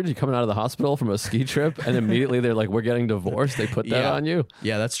injured. You're coming out of the hospital from a ski trip, and immediately they're like, "We're getting divorced." They put that on you.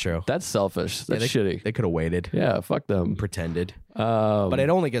 Yeah, that's true. That's selfish. That's shitty. They could have waited. Yeah, fuck them. Pretended. But it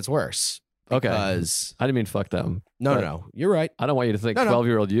only gets worse. Because I didn't mean fuck them. No. You're right. I don't want you to think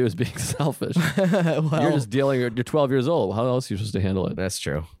 12-year-old you is being selfish. Well, you're just dealing. You're 12 years old. How else are you supposed to handle it? That's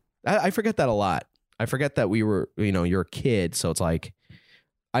true. I forget that a lot. I forget that we were, you're a kid, so it's like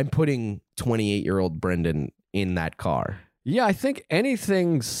I'm putting 28-year-old Brendan in that car. Yeah, I think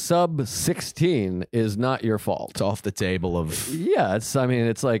anything sub 16 is not your fault. It's off the table of... Yeah,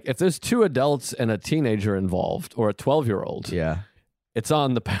 it's like if there's 2 adults and a teenager involved or a 12-year-old, it's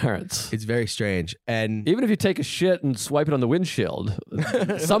on the parents. It's very strange. And even if you take a shit and swipe it on the windshield,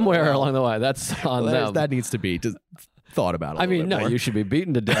 somewhere along the way, that's on them. That needs to be thought about a little bit more. You should be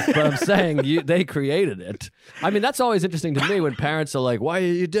beaten to death, but I'm saying they created it. I mean, that's always interesting to me when parents are like, why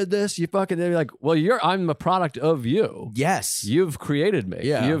you did this? They're like, well, I'm a product of you. Yes. You've created me.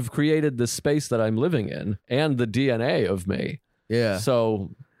 Yeah. You've created the space that I'm living in and the DNA of me. Yeah.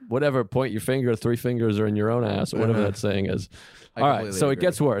 So whatever, point your finger, 3 fingers are in your own ass or whatever that saying is. All right. So it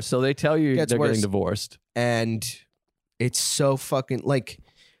gets worse. So they tell you they're getting divorced. And it's so fucking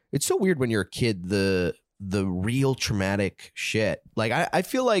it's so weird when you're a kid, the real traumatic shit. Like I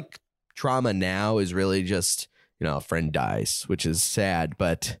feel like trauma now is really just, a friend dies, which is sad,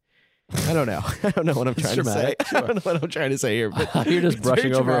 but I don't know. I don't know what I'm trying to say. Sure. I don't know what I'm trying to say here. But you're just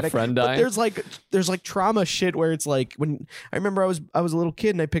brushing over a friend dying. There's like trauma shit where it's like when I remember I was a little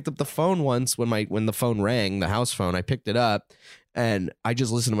kid and I picked up the phone once when the phone rang, the house phone, I picked it up and I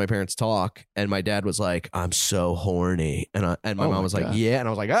just listened to my parents talk and my dad was like, I'm so horny. And my mom was like, yeah. And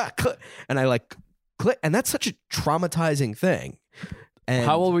I was like, and I like click. And that's such a traumatizing thing. And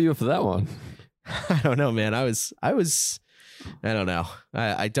how old were you for that one? I don't know, man. I don't know.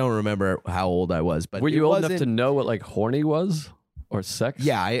 I don't remember how old I was, but were you old enough to know what like horny was or sex?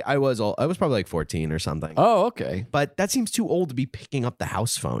 Yeah, I was old. I was probably like 14 or something. Oh, okay. But that seems too old to be picking up the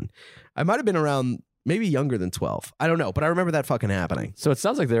house phone. I might have been around maybe younger than 12. I don't know, but I remember that fucking happening. So it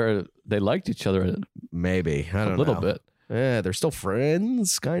sounds like they liked each other. Maybe. I don't know. A little bit. Yeah, they're still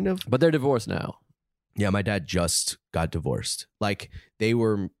friends, kind of. But they're divorced now. Yeah, my dad just got divorced. Like they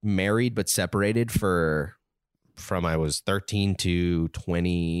were married but separated from I was 13 to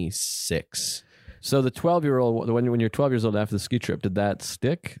 26. So the 12-year-old, when you're 12 years old after the ski trip, did that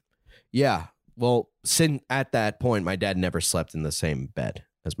stick? Yeah. Well, at that point, my dad never slept in the same bed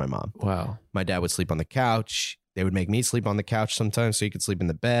as my mom. Wow. My dad would sleep on the couch. They would make me sleep on the couch sometimes so he could sleep in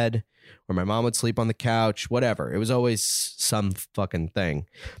the bed, or my mom would sleep on the couch, whatever. It was always some fucking thing.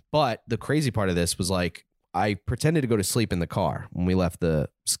 But the crazy part of this was like, I pretended to go to sleep in the car when we left the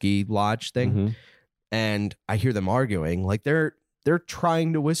ski lodge thing. Mm-hmm. And I hear them arguing. Like they're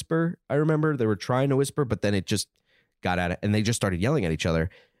trying to whisper. I remember they were trying to whisper, but then it just got at it and they just started yelling at each other.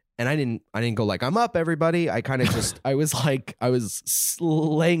 And I didn't go like, I'm up, everybody. I kind of just, I was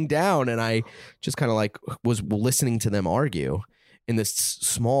laying down and I just kind of like was listening to them argue in this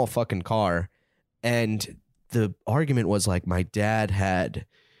small fucking car. And the argument was like my dad had,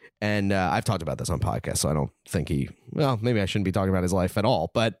 and I've talked about this on podcasts, so I don't think maybe I shouldn't be talking about his life at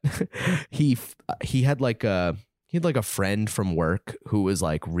all. But he had like a friend from work who was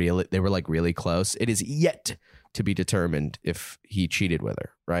like they were like really close. It is yet to be determined if he cheated with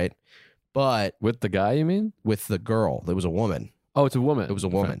her, right? But with the guy, you mean? With the girl. There was a woman. Oh, it's a woman. It was a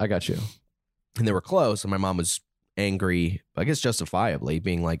woman. I got you. and they were close, and my mom was angry, I guess justifiably,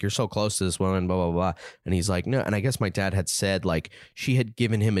 being like, you're so close to this woman, blah, blah, blah. And he's like, no. And I guess my dad had said, like, she had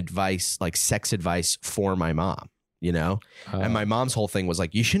given him advice, like sex advice for my mom, you know? And my mom's whole thing was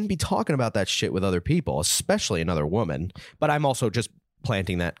like, you shouldn't be talking about that shit with other people, especially another woman. But I'm also just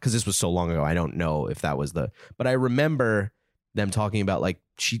planting that because this was so long ago. I don't know if that was but I remember them talking about like,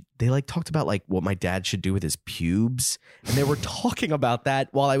 they like talked about like what my dad should do with his pubes. And they were talking about that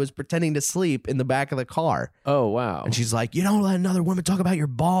while I was pretending to sleep in the back of the car. Oh, wow. And she's like, you don't let another woman talk about your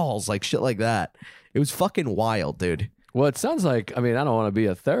balls, like shit like that. It was fucking wild, dude. Well, it sounds like, I mean, I don't want to be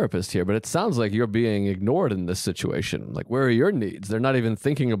a therapist here, but it sounds like you're being ignored in this situation. Like, where are your needs? They're not even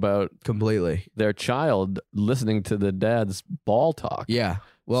thinking about Completely. their child listening to the dad's ball talk. Yeah.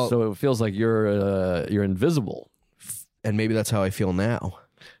 Well, So it feels like you're invisible. and maybe that's how I feel now.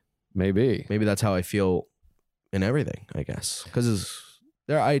 Maybe. Maybe that's how I feel in everything, I guess. Because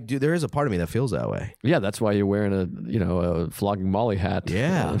there is a part of me that feels that way. Yeah, that's why you're wearing a flogging Molly hat.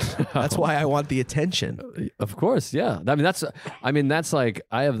 Yeah. That's why I want the attention. Of course, yeah. I mean that's like,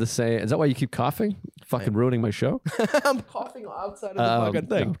 I have the same. Is that why you keep coughing? Fucking ruining my show? I'm coughing outside of the fucking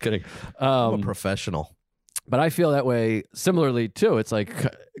thing. No, I'm kidding. I'm a professional. But I feel that way similarly too. It's like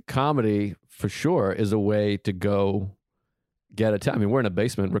comedy for sure is a way to go get attention. I mean, we're in a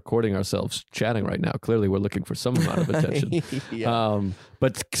basement recording ourselves chatting right now. Clearly, we're looking for some amount of attention. Yeah.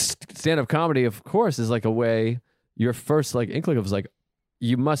 But stand-up comedy, of course, is like a way. Your first like inkling of is like,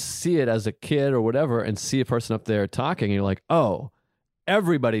 you must see it as a kid or whatever, and see a person up there talking, and you're like, oh,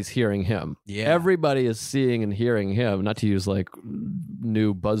 everybody's hearing him. Yeah. Everybody is seeing and hearing him. Not to use like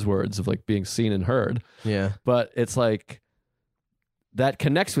new buzzwords of like being seen and heard, Yeah. but it's like that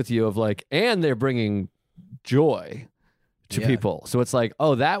connects with you of like, and they're bringing joy to Yeah. people. So it's like,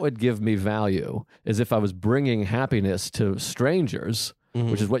 oh, that would give me value, as if I was bringing happiness to strangers,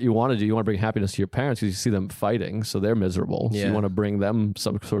 which is what you want to do. You want to bring happiness to your parents because you see them fighting, so they're miserable. So Yeah. you want to bring them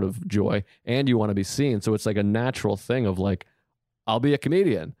some sort of joy, and you want to be seen. So it's like a natural thing of like, I'll be a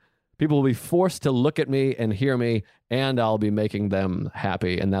comedian. People will be forced to look at me and hear me, and I'll be making them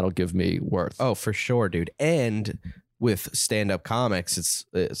happy, and that'll give me worth. Oh, for sure, dude. And with stand-up comics,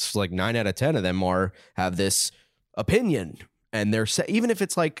 it's like 9 out of 10 of them have this opinion, and even if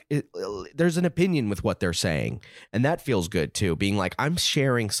it's like there's an opinion with what they're saying, and that feels good too, being like, I'm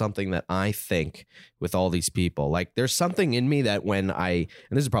sharing something that I think with all these people. Like, there's something in me that when and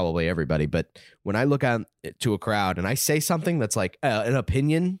this is probably everybody, but when I look out to a crowd and I say something that's like an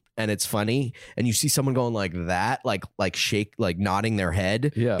opinion and it's funny, and you see someone going like that, like shake, like nodding their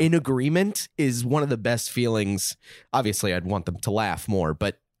head Yeah. in agreement, is one of the best feelings. Obviously I'd want them to laugh more,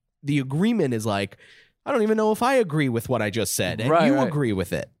 but the agreement is like, I don't even know if I agree with what I just said, and you agree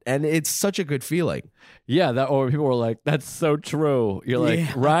with it, and it's such a good feeling. Yeah, or people were like, that's so true. You're like,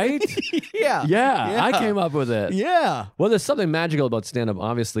 Yeah. right? Yeah. Yeah, I came up with it. Yeah. Well, there's something magical about stand-up.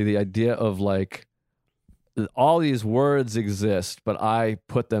 Obviously, the idea of like, all these words exist, but I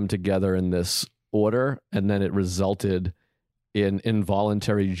put them together in this order, and then it resulted in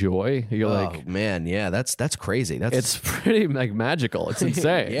involuntary joy. You're like, man, yeah, that's crazy. it's pretty like magical. It's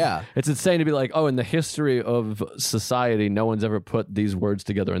insane. Yeah. It's insane to be like, oh, in the history of society, no one's ever put these words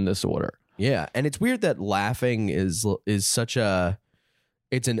together in this order. Yeah, and it's weird that laughing is such a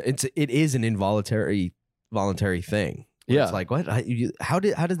it is an voluntary thing. Yeah. It's like, what? How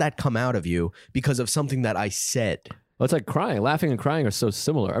did that come out of you because of something that I said? Well, it's like crying. Laughing and crying are so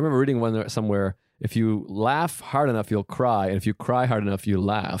similar. I remember reading one somewhere, if you laugh hard enough, you'll cry. And if you cry hard enough, you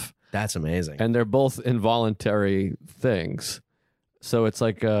laugh. That's amazing. And they're both involuntary things. So it's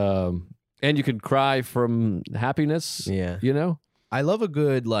like, and you can cry from happiness. Yeah. You know? I love a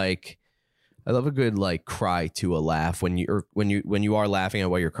good cry to a laugh when you are laughing at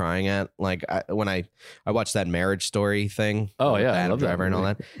what you're crying at. Like when I watched that Marriage Story thing. Oh yeah, I Adam love that Driver and all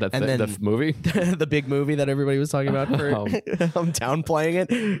that. That And thing, then- the movie. The big movie that everybody was talking about for I'm downplaying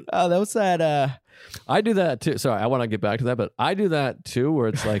it. That was that I do that too. Sorry, I want to get back to that, but I do that too, where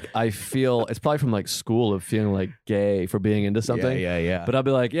it's like I feel it's probably from like school of feeling like gay for being into something. Yeah. But I'll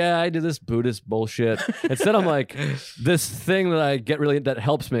be like, yeah, I do this Buddhist bullshit. Instead, I'm like, this thing that I get that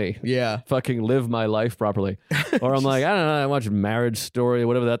helps me yeah. fucking live my life properly. Or I'm like, I don't know, I watch Marriage Story,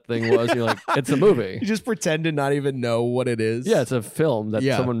 whatever that thing was. You're like, it's a movie. You just pretend to not even know what it is. Yeah, it's a film that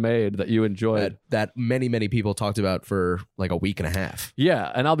Yeah. someone made that you enjoyed. that many people talked about for like a week and a half.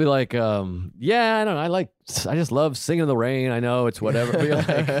 Yeah, and I'll be like, yeah, I don't know. I just love Singing in the Rain. I know it's whatever. But you're like,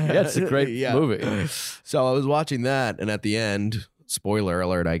 yeah, it's a great Yeah. movie. So I was watching that, and at the end, spoiler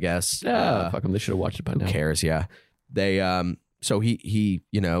alert, I guess. Yeah, fuck them. They should have watched it by now. Who cares? Yeah. They so he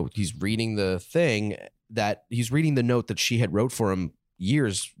he's reading the thing that he's reading the note that she had wrote for him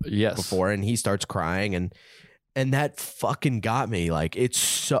years Yes. before, and he starts crying, and that fucking got me. Like, it's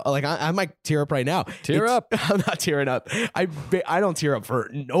so, like, I might tear up right now. Tear up. I'm not tearing up. I don't tear up for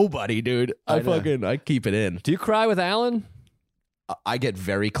nobody, dude. I keep it in. Do you cry with Alan? I get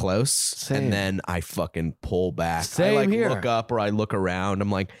very close, Same. and then I fucking pull back. Same I here. look up or I look around.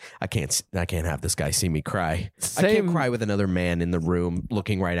 I'm like, I can't have this guy see me cry. I Same. can't cry with another man in the room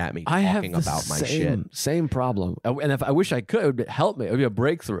looking right at me, I have talking the about my shit. Same problem. And if I wish I could, it would help me. It would be a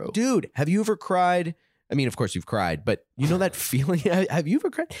breakthrough. Dude, have you ever cried? I mean, of course you've cried, but you know that feeling? Have you ever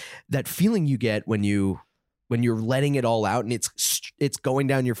cried? That feeling you get when you're letting it all out and it's going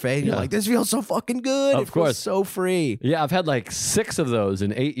down your face. You're like, this feels so fucking good. Of course. Feels so free. Yeah, I've had like 6 of those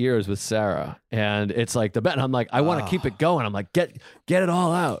in 8 years with Sarah, and it's like the bet. I'm like, I want to keep it going. I'm like, get it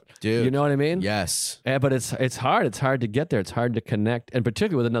all out, dude. You know what I mean? Yes. Yeah, but it's hard. It's hard to get there. It's hard to connect, and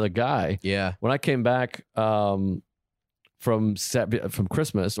particularly with another guy. Yeah. When I came back from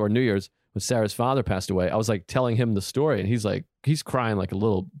Christmas or New Year's, when Sarah's father passed away, I was like telling him the story, and he's crying like a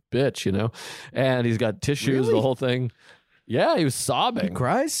little bitch, you know, and he's got tissues, Really? the whole thing. Yeah, he was sobbing. He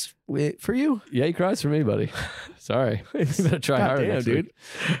cries for you? Yeah, he cries for me, buddy. Sorry, you better try harder, Goddamn, next dude. week.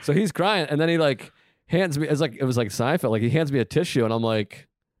 So he's crying, and then he like hands me. It was like Seinfeld. Like he hands me a tissue, and I'm like,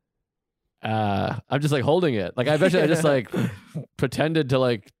 I'm just like holding it. Like I bet you I just like pretended to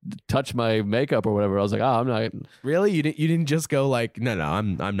like touch my makeup or whatever. I was like, I'm not. Really? You didn't just go like, no,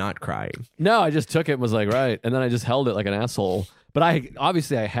 I'm not crying. No, I just took it and was like, right, and then I just held it like an asshole. But I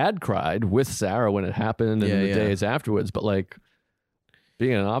had cried with Sarah when it happened and the days afterwards. But like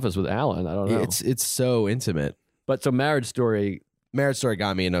being in an office with Alan, I don't know. It's so intimate. But so Marriage Story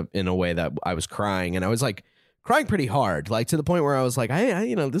got me in a way that I was crying, and I was like crying pretty hard, like to the point where I was like, I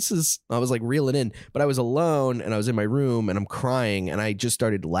was like reeling in, but I was alone and I was in my room and I'm crying, and I just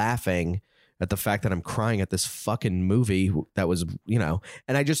started laughing at the fact that I'm crying at this fucking movie that was,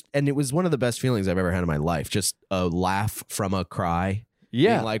 and it was one of the best feelings I've ever had in my life. Just a laugh from a cry.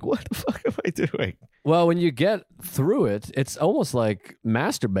 Yeah. Being like, what the fuck am I doing? Well, when you get through it, it's almost like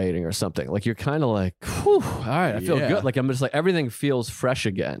masturbating or something. Like you're kind of like, whew, all right, I feel good. Like I'm just like, everything feels fresh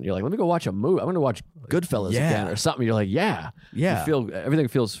again. You're like, let me go watch a movie. I'm going to watch Goodfellas again or something. You're like, yeah. Everything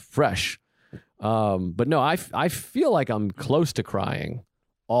feels fresh. But no, I feel like I'm close to crying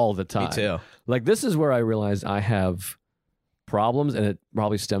all the time. Me too. Like this is where I realized I have problems, and it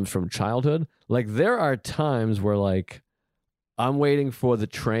probably stems from childhood. Like there are times where like I'm waiting for the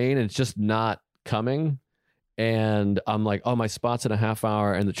train and it's just not coming, and I'm like, oh, my spot's in a half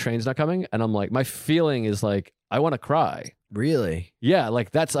hour and the train's not coming, and I'm like, my feeling is like I want to cry. Really? Yeah,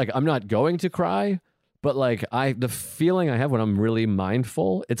 like that's like I'm not going to cry, but like the feeling I have when I'm really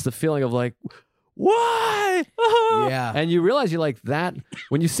mindful, it's the feeling of like, why? Yeah. And you realize you're like that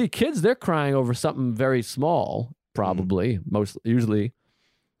when you see kids, they're crying over something very small, probably, usually.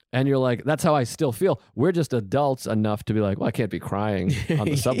 And you're like, that's how I still feel. We're just adults enough to be like, well, I can't be crying on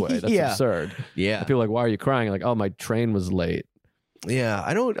the subway. That's absurd. Yeah. And people are like, why are you crying? Like, oh, my train was late. Yeah.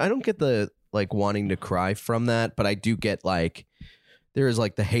 I don't get the like wanting to cry from that, but I do get like, there is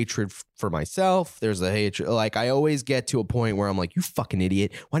like the hatred for myself. There's the hatred. Like I always get to a point where I'm like, you fucking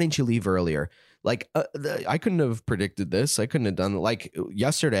idiot. Why didn't you leave earlier? Like I couldn't have predicted this. I couldn't have done like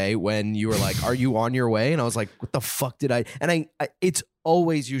yesterday when you were like, are you on your way? And I was like, what the fuck did I? And I it's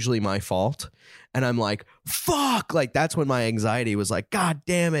always usually my fault. And I'm like, fuck. Like that's when my anxiety was like, God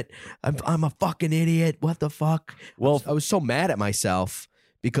damn it. I'm a fucking idiot. What the fuck? Well, I was so mad at myself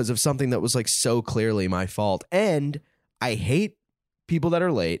because of something that was like so clearly my fault. And I hate people that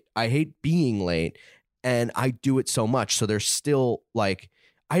are late. I hate being late. And I do it so much. So there's still like,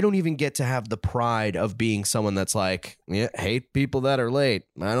 I don't even get to have the pride of being someone that's like, yeah, hate people that are late.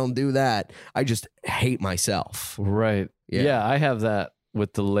 I don't do that. I just hate myself. Right. Yeah, I have that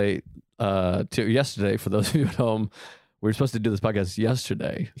with the late too. Yesterday, for those of you at home, we were supposed to do this podcast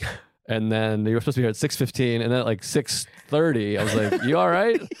yesterday. And then you were supposed to be here at 6:15, and then at like 6:30, I was like, you all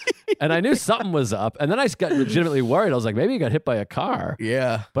right? And I knew something was up. And then I got legitimately worried. I was like, maybe you got hit by a car.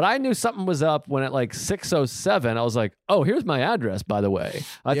 Yeah. But I knew something was up when at like 6:07, I was like, oh, here's my address, by the way.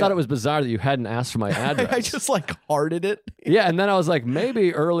 I thought it was bizarre that you hadn't asked for my address. I just like hearted it. Yeah. And then I was like,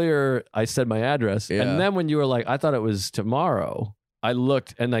 maybe earlier I said my address. Yeah. And then when you were like, I thought it was tomorrow, I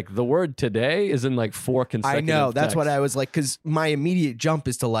looked, and like the word today is in like 4 consecutive I know. That's what texts. I was like, because my immediate jump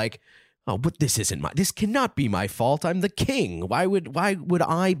is to like, oh, but this cannot be my fault. I'm the king. Why would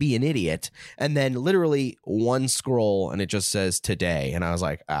I be an idiot? And then literally one scroll and it just says today. And I was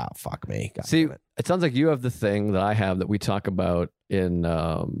like, oh, fuck me. God See, damn it. it sounds like you have the thing that I have that we talk about in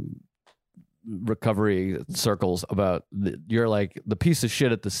recovery circles about you're like the piece of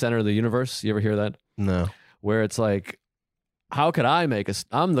shit at the center of the universe. You ever hear that? No. Where it's like how could I make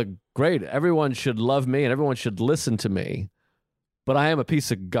I'm the great, everyone should love me and everyone should listen to me, but I am a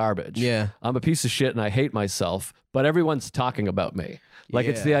piece of garbage. Yeah. I'm a piece of shit and I hate myself, but everyone's talking about me. Like,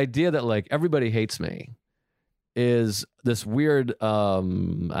 it's the Yeah. idea that like everybody hates me is this weird, I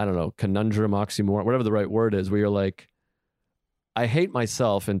don't know, conundrum, oxymoron, whatever the right word is, where you're like, I hate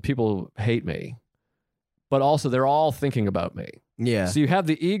myself and people hate me, but also they're all thinking about me. Yeah. So you have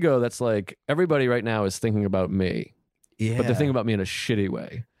the ego that's like, everybody right now is thinking about me, Yeah. but they're thinking about me in a shitty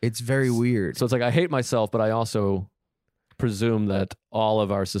way. It's very weird. So it's like, I hate myself, but I also presume that all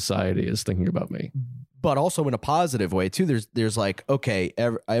of our society is thinking about me. But also in a positive way too. There's like, okay,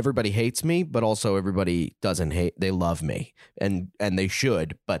 everybody hates me, but also everybody doesn't hate. They love me, and they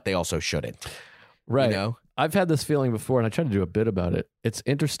should, but they also shouldn't. Right. You know? I've had this feeling before, and I tried to do a bit about it. It's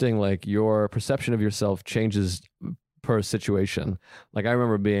interesting, like your perception of yourself changes per situation. Like I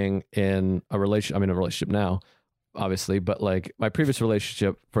remember being in a relationship. I'm in a relationship now, obviously, but like my previous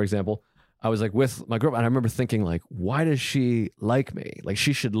relationship, for example, I was like with my girlfriend, and I remember thinking like, why does she like me? Like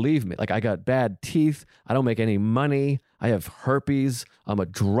she should leave me. Like I got bad teeth. I don't make any money. I have herpes. I'm a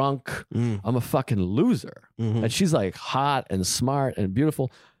drunk. I'm a fucking loser. Mhm. And she's like hot and smart and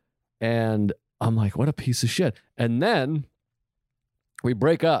beautiful. And I'm like, what a piece of shit. And then we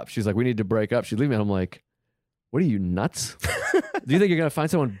break up. She's like, we need to break up. She'd leave me. And I'm like, what are you, nuts? Do you think you're going to find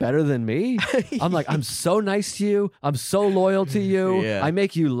someone better than me? I'm like, I'm so nice to you. I'm so loyal to you. Yeah. I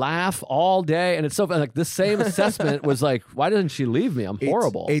make you laugh all day. And it's so like the same assessment was like, why doesn't she leave me? I'm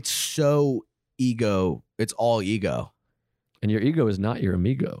horrible. It's so ego. It's all ego. And your ego is not your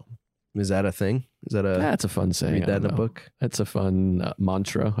amigo. Is that a thing? Is that a That's a fun saying. read I that in don't a know. book? It's a fun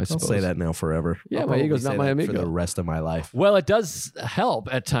mantra, I I'll suppose. say that now forever. Yeah, I'll my probably ego's not say my that amigo. for the rest of my life. Well, it does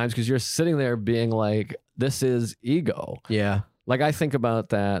help at times because you're sitting there being like, this is ego. Yeah. Like I think about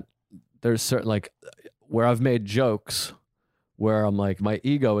that. There's certain like where I've made jokes where I'm like, my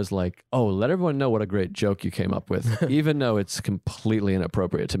ego is like, oh, let everyone know what a great joke you came up with, even though it's completely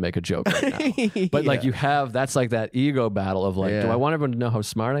inappropriate to make a joke right now. But like you have, that's like that ego battle of like, do Yeah. I want everyone to know how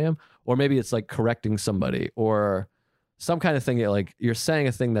smart I am? Or maybe it's like correcting somebody or some kind of thing that like you're saying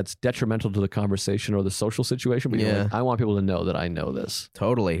a thing that's detrimental to the conversation or the social situation. But you're Yeah. like, I want people to know that I know this.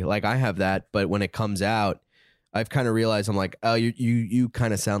 Totally. Like I have that, but when it comes out, I've kind of realized I'm like, oh, you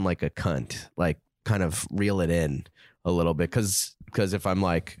kind of sound like a cunt. Like kind of reel it in a little bit because if I'm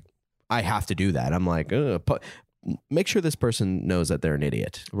like, I have to do that. I'm like, make sure this person knows that they're an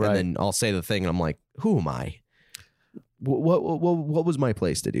idiot. Right. And then I'll say the thing, and I'm like, who am I? What was my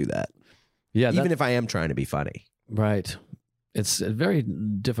place to do that? Yeah. Even if I am trying to be funny, right. It's very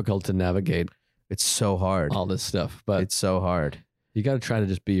difficult to navigate it's so hard. all this stuff, but It's so hard. you got to try to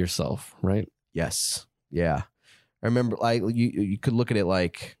just be yourself, right? Yes. Yeah. I remember like you could look at it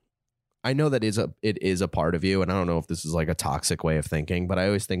like I know that it is a part of you, and I don't know if this is like a toxic way of thinking, but I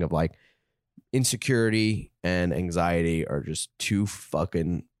always think of like insecurity and anxiety are just two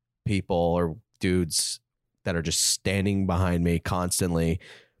fucking people or dudes that are just standing behind me constantly,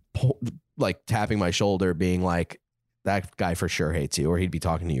 like tapping my shoulder, being like, that guy for sure hates you, or he'd be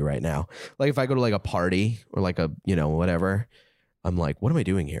talking to you right now. Like if I go to like a party or like a, whatever, I'm like, what am I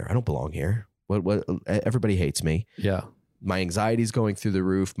doing here? I don't belong here. What everybody hates me. Yeah. My anxiety's going through the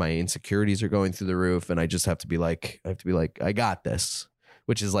roof. My insecurities are going through the roof. And I just have to be like, I got this,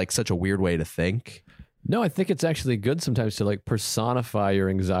 which is like such a weird way to think. No, I think it's actually good sometimes to like personify your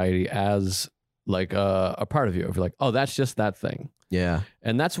anxiety as like a part of you. If you're like, oh, that's just that thing. Yeah.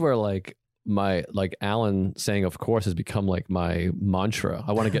 And that's where like Alan saying of course has become like my mantra.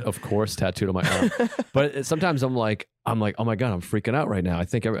 I want to get of course tattooed on my arm. But sometimes I'm like, oh my God, I'm freaking out right now. I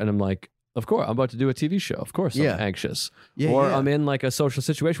think, and I'm like, of course, I'm about to do a TV show. Of course, Yeah. I'm anxious. Yeah, or yeah. I'm in like a social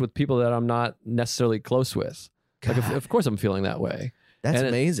situation with people that I'm not necessarily close with. Like, God. of course, I'm feeling that way. That's And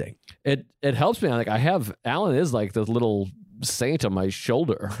amazing. It helps me. Like Alan is like the little saint on my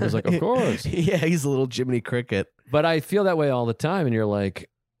shoulder. I was like, of course. Yeah, he's a little Jiminy Cricket. But I feel that way all the time. And you're like,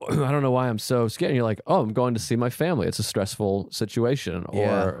 I don't know why I'm so scared. And you're like, oh, I'm going to see my family. It's a stressful situation or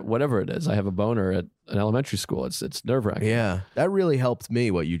Yeah. whatever it is. I have a boner at an elementary school. It's nerve wracking. Yeah, that really helped me,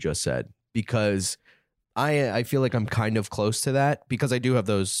 what you just said, because I feel like I'm kind of close to that, because I do have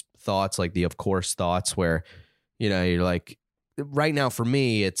those thoughts, like the of course thoughts where, you're like, right now for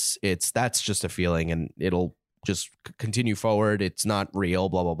me, it's that's just a feeling and it'll just continue forward. It's not real,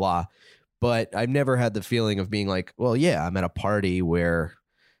 blah, blah, blah. But I've never had the feeling of being like, well, yeah, I'm at a party where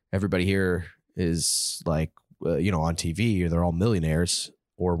everybody here is like, on TV, or they're all millionaires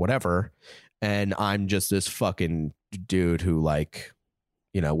or whatever. And I'm just this fucking dude who like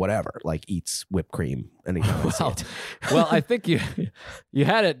whatever, like eats whipped cream anytime I see it. Well, I think you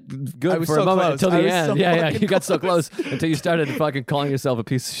had it I good was for so a moment close. until I the was end. so Yeah, fucking you got so close until you started fucking calling yourself a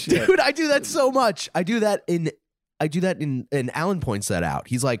piece of shit. Dude, I do that so much. I do that in Alan points that out.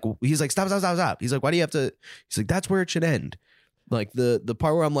 He's like, stop. He's like, why do you have to? He's like, that's where it should end. Like the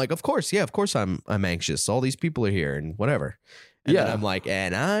part where I'm like, of course I'm anxious. All these people are here and whatever. And then I'm like,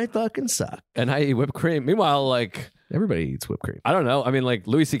 and I fucking suck. And I eat whipped cream. Meanwhile, like, everybody eats whipped cream. I don't know. I mean, like,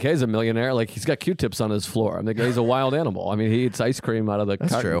 Louis C.K.'s a millionaire. Like, he's got Q-tips on his floor. I mean, he's a wild animal. I mean, he eats ice cream out of the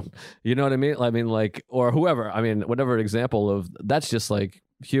That's carton. true. You know what I mean? I mean, like, or whoever. I mean, whatever example of that's just like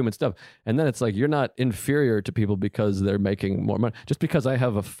human stuff. And then it's like you're not inferior to people because they're making more money. Just because I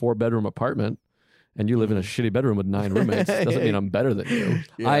have a 4-bedroom apartment and you live in a shitty bedroom with 9 roommates doesn't mean I'm better than you.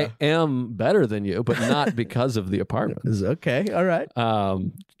 Yeah. I am better than you, but not because of the apartment. Okay, all right.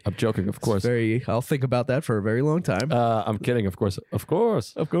 I'm joking, of course. I'll think about that for a very long time. I'm kidding, of course. Of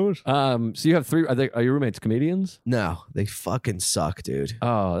course. So you have 3. Are your roommates comedians? No, they fucking suck, dude.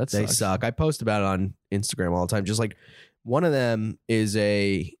 Oh, that They sucks. suck. I post about it on Instagram all the time. Just like one of them is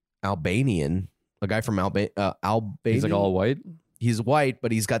a Albanian, a guy from Albania. He's like all white. He's white,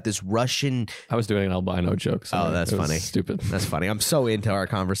 but he's got this Russian. I was doing an albino joke. Sorry. Oh, that's It was funny. Stupid. That's funny. I'm so into our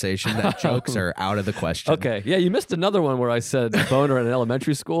conversation that jokes are out of the question. Okay. Yeah, you missed another one where I said boner in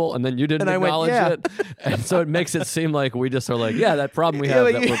elementary school, and then you didn't And I went, acknowledge yeah. it. And so it makes it seem like we just are like, yeah, that problem we Yeah, have.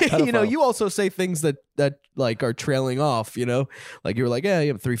 but that we're pedophiles. you also say things that like are trailing off, like you were like, yeah,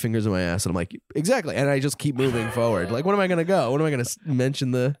 you have 3 fingers in my ass. And I'm like, exactly. And I just keep moving forward. Like, when am I going to go? When am I going to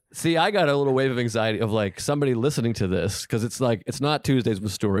mention the... See, I got a little wave of anxiety of like somebody listening to this because it's like, it's not Tuesdays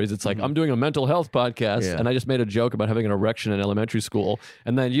with Stories. It's like, I'm doing a mental health podcast Yeah. and I just made a joke about having an erection in elementary school.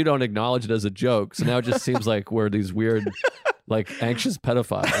 And then you don't acknowledge it as a joke. So now it just seems like we're these weird, like anxious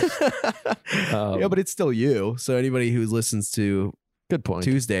pedophiles. yeah, but it's still you. So anybody who listens to Good point.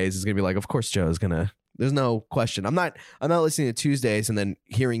 Tuesdays is going to be like, of course Joe's going to... There's no question. I'm not listening to Tuesdays and then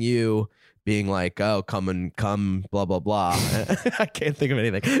hearing you being like, oh, come, blah, blah, blah. I can't think of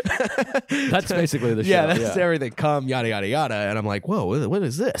anything. That's basically the show. Yeah, that's everything. Come, yada, yada, yada. And I'm like, whoa, what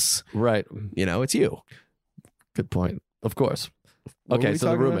is this? Right. It's you. Good point. Of course. What were Okay, we so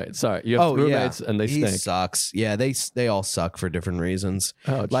the talking about? roommates. Sorry. You have roommates and they He stink. sucks. Yeah, they all suck for different reasons.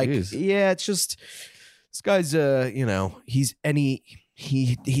 Oh, Like, jeez. yeah, it's just, this guy's,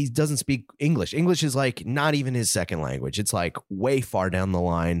 he doesn't speak English. English is like not even his second language. It's like way far down the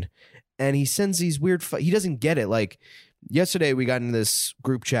line. And he sends these weird, he doesn't get it. Like yesterday we got in this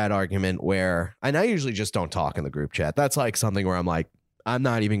group chat argument where, and I usually just don't talk in the group chat. That's like something where I'm like, I'm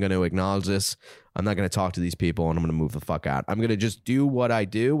not even going to acknowledge this. I'm not going to talk to these people and I'm going to move the fuck out. I'm going to just do what I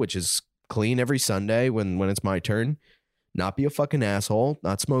do, which is clean every Sunday when it's my turn. Not be a fucking asshole,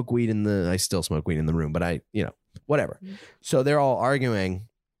 not smoke weed I still smoke weed in the room, but whatever. So they're all arguing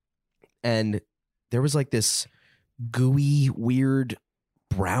and there was like this gooey, weird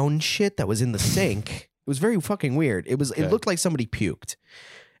brown shit that was in the sink. It was very fucking weird. It looked like somebody puked.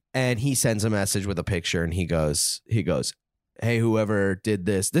 And he sends a message with a picture and he goes, hey, whoever did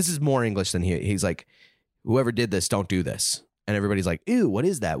this is more English than he's like, whoever did this, don't do this. And everybody's like, ew, what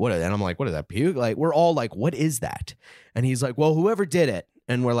is that? And I'm like, what is that, puke? Like, we're all like, what is that? And he's like, well, whoever did it.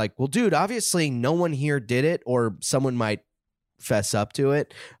 And we're like, well, dude, obviously no one here did it, or someone might fess up to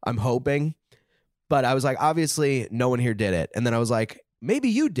it. I'm hoping. But I was like, obviously no one here did it. And then I was like, maybe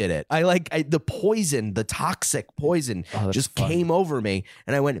you did it. The poison, the toxic poison just came over me.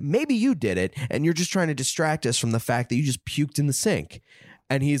 And I went, maybe you did it. And you're just trying to distract us from the fact that you just puked in the sink.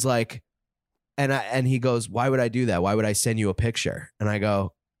 And he's like, and he goes, why would I do that? Why would I send you a picture? And I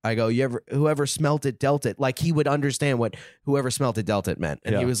go, whoever smelt it, dealt it. Like he would understand what whoever smelt it, dealt it meant.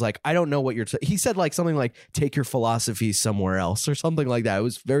 And he was like, I don't know what he said like something like, take your philosophy somewhere else or something like that. It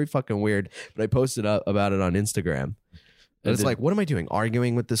was very fucking weird. But I posted up about it on Instagram. And it's like, what am I doing?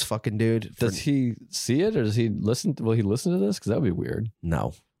 Arguing with this fucking dude? Does he see it or does he listen? Will he listen to this? Because that would be weird.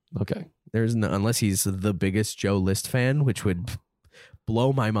 No. Okay. There's no, unless he's the biggest Joe List fan, which would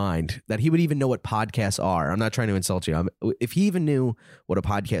blow my mind that he would even know what podcasts are. I'm not trying to insult you. If he even knew what a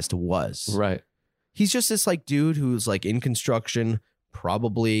podcast was. Right. He's just this like dude who's like in construction,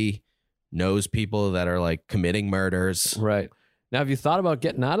 probably knows people that are like committing murders. Right. Now, have you thought about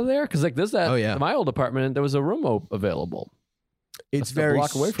getting out of there? Because like there's that. Oh, yeah. In my old apartment, there was a room available. It's That's a very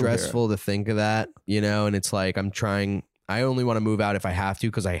block away from here. stressful to think of that, and it's like I only want to move out if I have to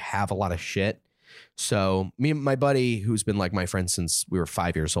because I have a lot of shit. So me and my buddy, who's been like my friend since we were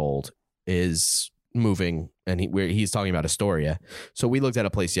 5 years old, is moving, and he's talking about Astoria. So we looked at a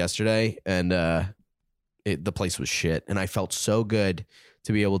place yesterday, and the place was shit, and I felt so good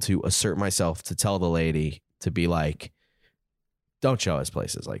to be able to assert myself to tell the lady to be like, don't show us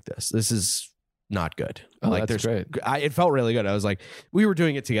places like this. This is not good. Oh, like, that's great. It felt really good. I was like, we were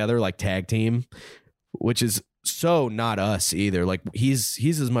doing it together, like tag team, which is so not us either. Like he's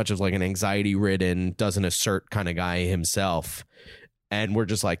as much as like an anxiety ridden, doesn't assert kind of guy himself. And we're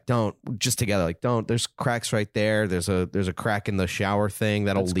just like, just together, like, don't. There's cracks right there. There's a crack in the shower thing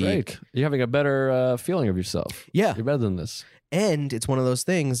that'll That's leak. great. You're having a better feeling of yourself. Yeah. You're better than this. And it's one of those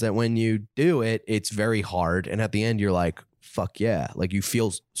things that when you do it, it's very hard. And at the end, you're like, fuck yeah. Like you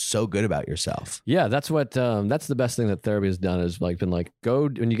feel so good about yourself. Yeah, that's the best thing that therapy has done is like been like, go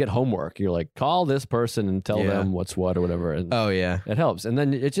when you get homework, you're like, call this person and tell them what's what or whatever. And Oh yeah. it helps. And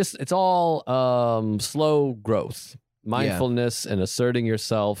then it's all slow growth. Mindfulness and asserting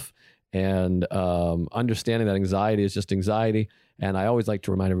yourself and understanding that anxiety is just anxiety. And I always like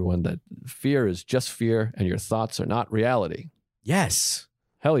to remind everyone that fear is just fear and your thoughts are not reality. Yes.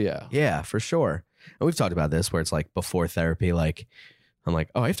 Hell yeah. Yeah, for sure. And we've talked about this where it's like before therapy, like I'm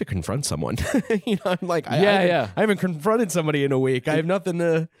like, oh, I have to confront someone. You know, I'm like, I haven't confronted somebody in a week. I have nothing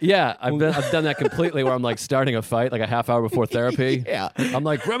to. Yeah, I've done that completely where I'm like starting a fight like a half hour before therapy. Yeah. I'm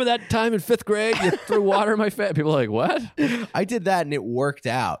like, remember that time in 5th grade you threw water in my face? People are like, what? I did that and it worked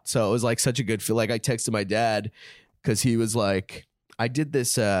out. So it was like such a good feel. Like I texted my dad because he was like, I did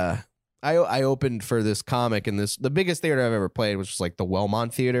this. I opened for this comic in the biggest theater I've ever played, which was like the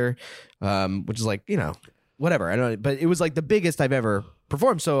Wellmont Theater, which is like, you know, whatever. I don't know, but it was like the biggest I've ever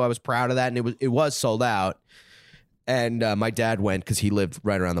performed. So I was proud of that. And it was sold out. And my dad went because he lived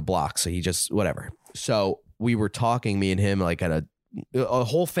right around the block. So he just, whatever. So we were talking, me and him, like at a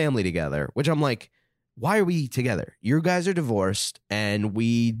whole family together, which I'm like, why are we together? You guys are divorced and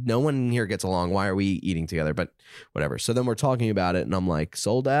no one here gets along. Why are we eating together? But whatever. So then we're talking about it and I'm like,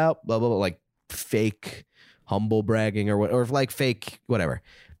 sold out, blah, blah, blah, like fake humble bragging or like fake whatever.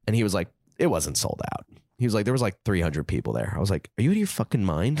 And he was like, it wasn't sold out. He was like, there was like 300 people there. I was like, are you out of your fucking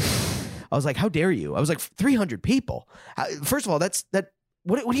mind? I was like, how dare you? I was like, 300 people. First of all,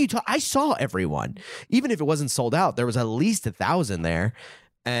 what are you talking? I saw everyone. Even if it wasn't sold out, there was at least 1,000 there.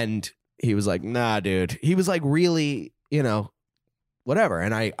 And he was like, nah, dude. He was like, really, you know, whatever.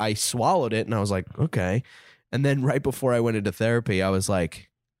 And I swallowed it and I was like, okay. And then right before I went into therapy, I was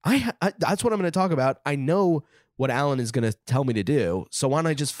like, that's what I'm going to talk about. I know what Alan is going to tell me to do. So why don't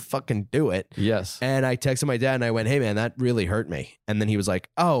I just fucking do it? Yes. And I texted my dad and I went, hey man, that really hurt me. And then he was like,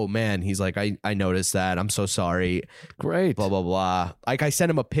 oh man, he's like, I noticed that. I'm so sorry. Great. Blah, blah, blah. Like I sent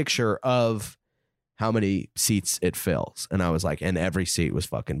him a picture of how many seats it fills. And I was like, and every seat was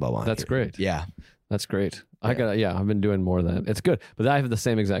fucking blah. That's great. Yeah. That's great. Yeah. I've been doing more of that. It's good. But I have the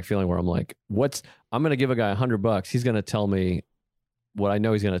same exact feeling where I'm like, I'm going to give a guy $100. He's going to tell me what I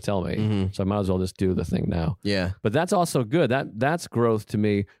know he's going to tell me. Mm-hmm. So I might as well just do the thing now. Yeah. But that's also good. That's growth to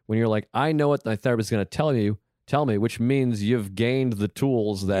me when you're like, I know what my therapist is going to tell me, which means you've gained the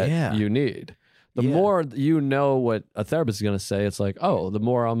tools that you need. The more you know what a therapist is going to say, it's like, oh, the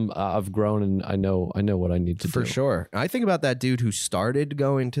more I've grown and I know what I need to do. For sure. I think about that dude who started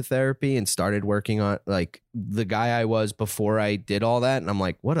going to therapy and started working on like the guy I was before I did all that. And I'm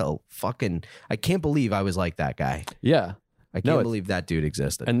like, I can't believe I was like that guy. Yeah. I can't believe that dude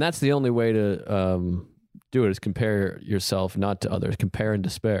existed. And that's the only way to do it is compare yourself not to others. Compare and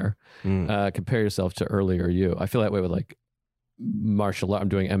despair. Compare yourself to earlier you. I feel that way with like martial art. I'm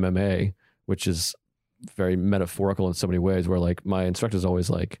doing MMA, which is very metaphorical in so many ways where like my instructor's always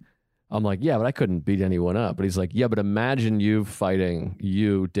like, I'm like, yeah, but I couldn't beat anyone up. But he's like, yeah, but imagine you fighting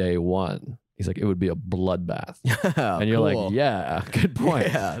you day one. He's like, it would be a bloodbath. And you're like, yeah, good point.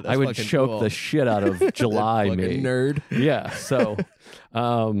 Yeah, I would choke the shit out of July me. Nerd. Yeah. So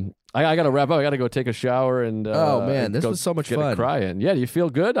I got to wrap up. I got to go take a shower and oh man, this was so much fun. Cry in. Yeah, do you feel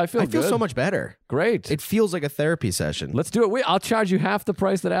good? I feel good. So much better. Great. It feels like a therapy session. Let's do it. I'll charge you half the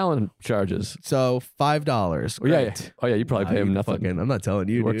price that Alan charges. So $5. Oh, yeah. Oh yeah, you probably pay him nothing. I'm not telling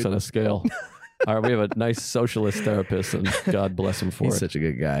you. He works dude. on a scale. All right, we have a nice socialist therapist, and God bless him for He's it. such a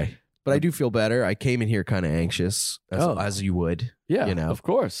good guy. But I do feel better. I came in here kind of anxious, as you would. Yeah, you know, of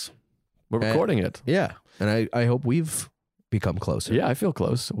course. We're recording it. Yeah, and I hope we've become closer. Yeah, I feel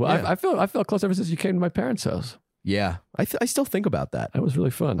close. Well, yeah. I felt close ever since you came to my parents' house. Yeah, I still think about that. That was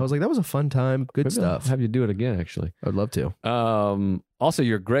really fun. I was like, that was a fun time. Good Maybe stuff. I'll have you do it again, actually. I'd love to. Also,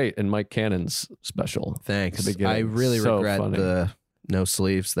 you're great in Mike Cannon's special. Thanks. I really regret the no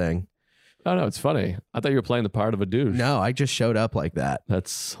sleeves thing. Oh, no, it's funny. I thought you were playing the part of a douche. No, I just showed up like that.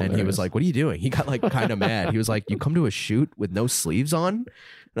 That's hilarious. And he was like, what are you doing? He got like kind of mad. He was like, you come to a shoot with no sleeves on?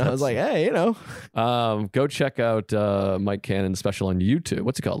 And I was like, hey, you know. Go check out Mike Cannon's special on YouTube.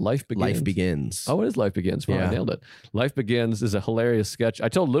 What's it called? Life Begins. Life Begins. Oh, it is Life Begins. Well, I nailed it. Life Begins is a hilarious sketch. I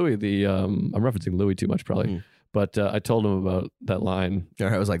told Louis I'm referencing Louis too much probably. But I told him about that line. Or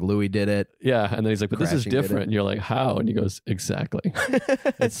I was like, Louis did it. Yeah. And then he's like, but this is Crashing did it. different. And you're like, how? And he goes, exactly.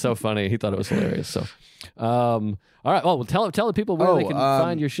 It's so funny. He thought it was hilarious. So, all right. Well, tell the people where they can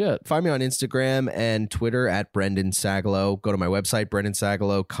find your shit. Find me on Instagram and Twitter at Brendan Sagalow. Go to my website,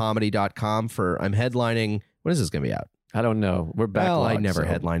 brendansagalowcomedy.com I'm headlining. When is this going to be out? I don't know. We're back. Well, I never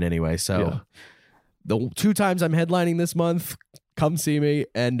headline anyway. So the 2 times I'm headlining this month, come see me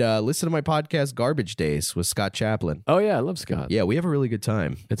and listen to my podcast, Garbage Days with Scott Chaplin. Oh, yeah. I love Scott. Yeah, we have a really good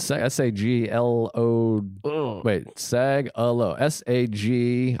time. It's Sagalow. Wait, Sagalow.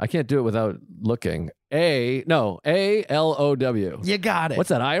 SAG. I can't do it without looking. ALOW. You got it. What's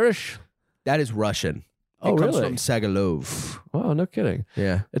that, Irish? That is Russian. Oh, it comes really? from Sagalow. Oh, no kidding.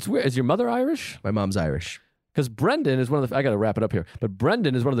 Yeah. It's weird. Is your mother Irish? My mom's Irish. Because Brendan is one of the, I got to wrap it up here, but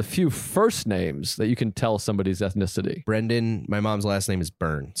Brendan is one of the few first names that you can tell somebody's ethnicity. Brendan, my mom's last name is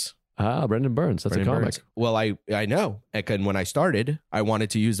Burns. Ah, Brendan Burns. That's Brendan a comic. Burns. Well, I know. And when I started, I wanted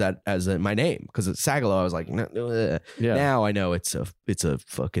to use that as my name because it's Sagalow. I was like, yeah. Now I know it's a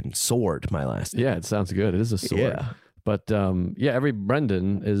fucking sword, my last name. Yeah, it sounds good. It is a sword. Yeah. But every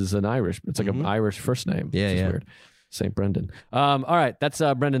Brendan is an Irish. It's like an Irish first name. Yeah, which is weird. St. Brendan. All right. That's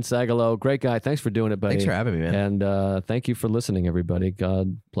Brendan Sagalow. Great guy. Thanks for doing it, buddy. Thanks for having me, man. And thank you for listening, everybody.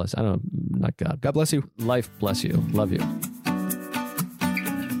 God bless. I don't know. Not God. God bless you. Life bless you. Love you.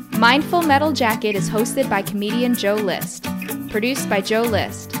 Mindful Metal Jacket is hosted by comedian Joe List. Produced by Joe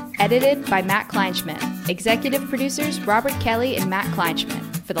List. Edited by Matt Kleinschmidt. Executive producers Robert Kelly and Matt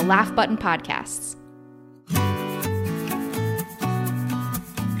Kleinschmidt for the Laugh Button Podcasts.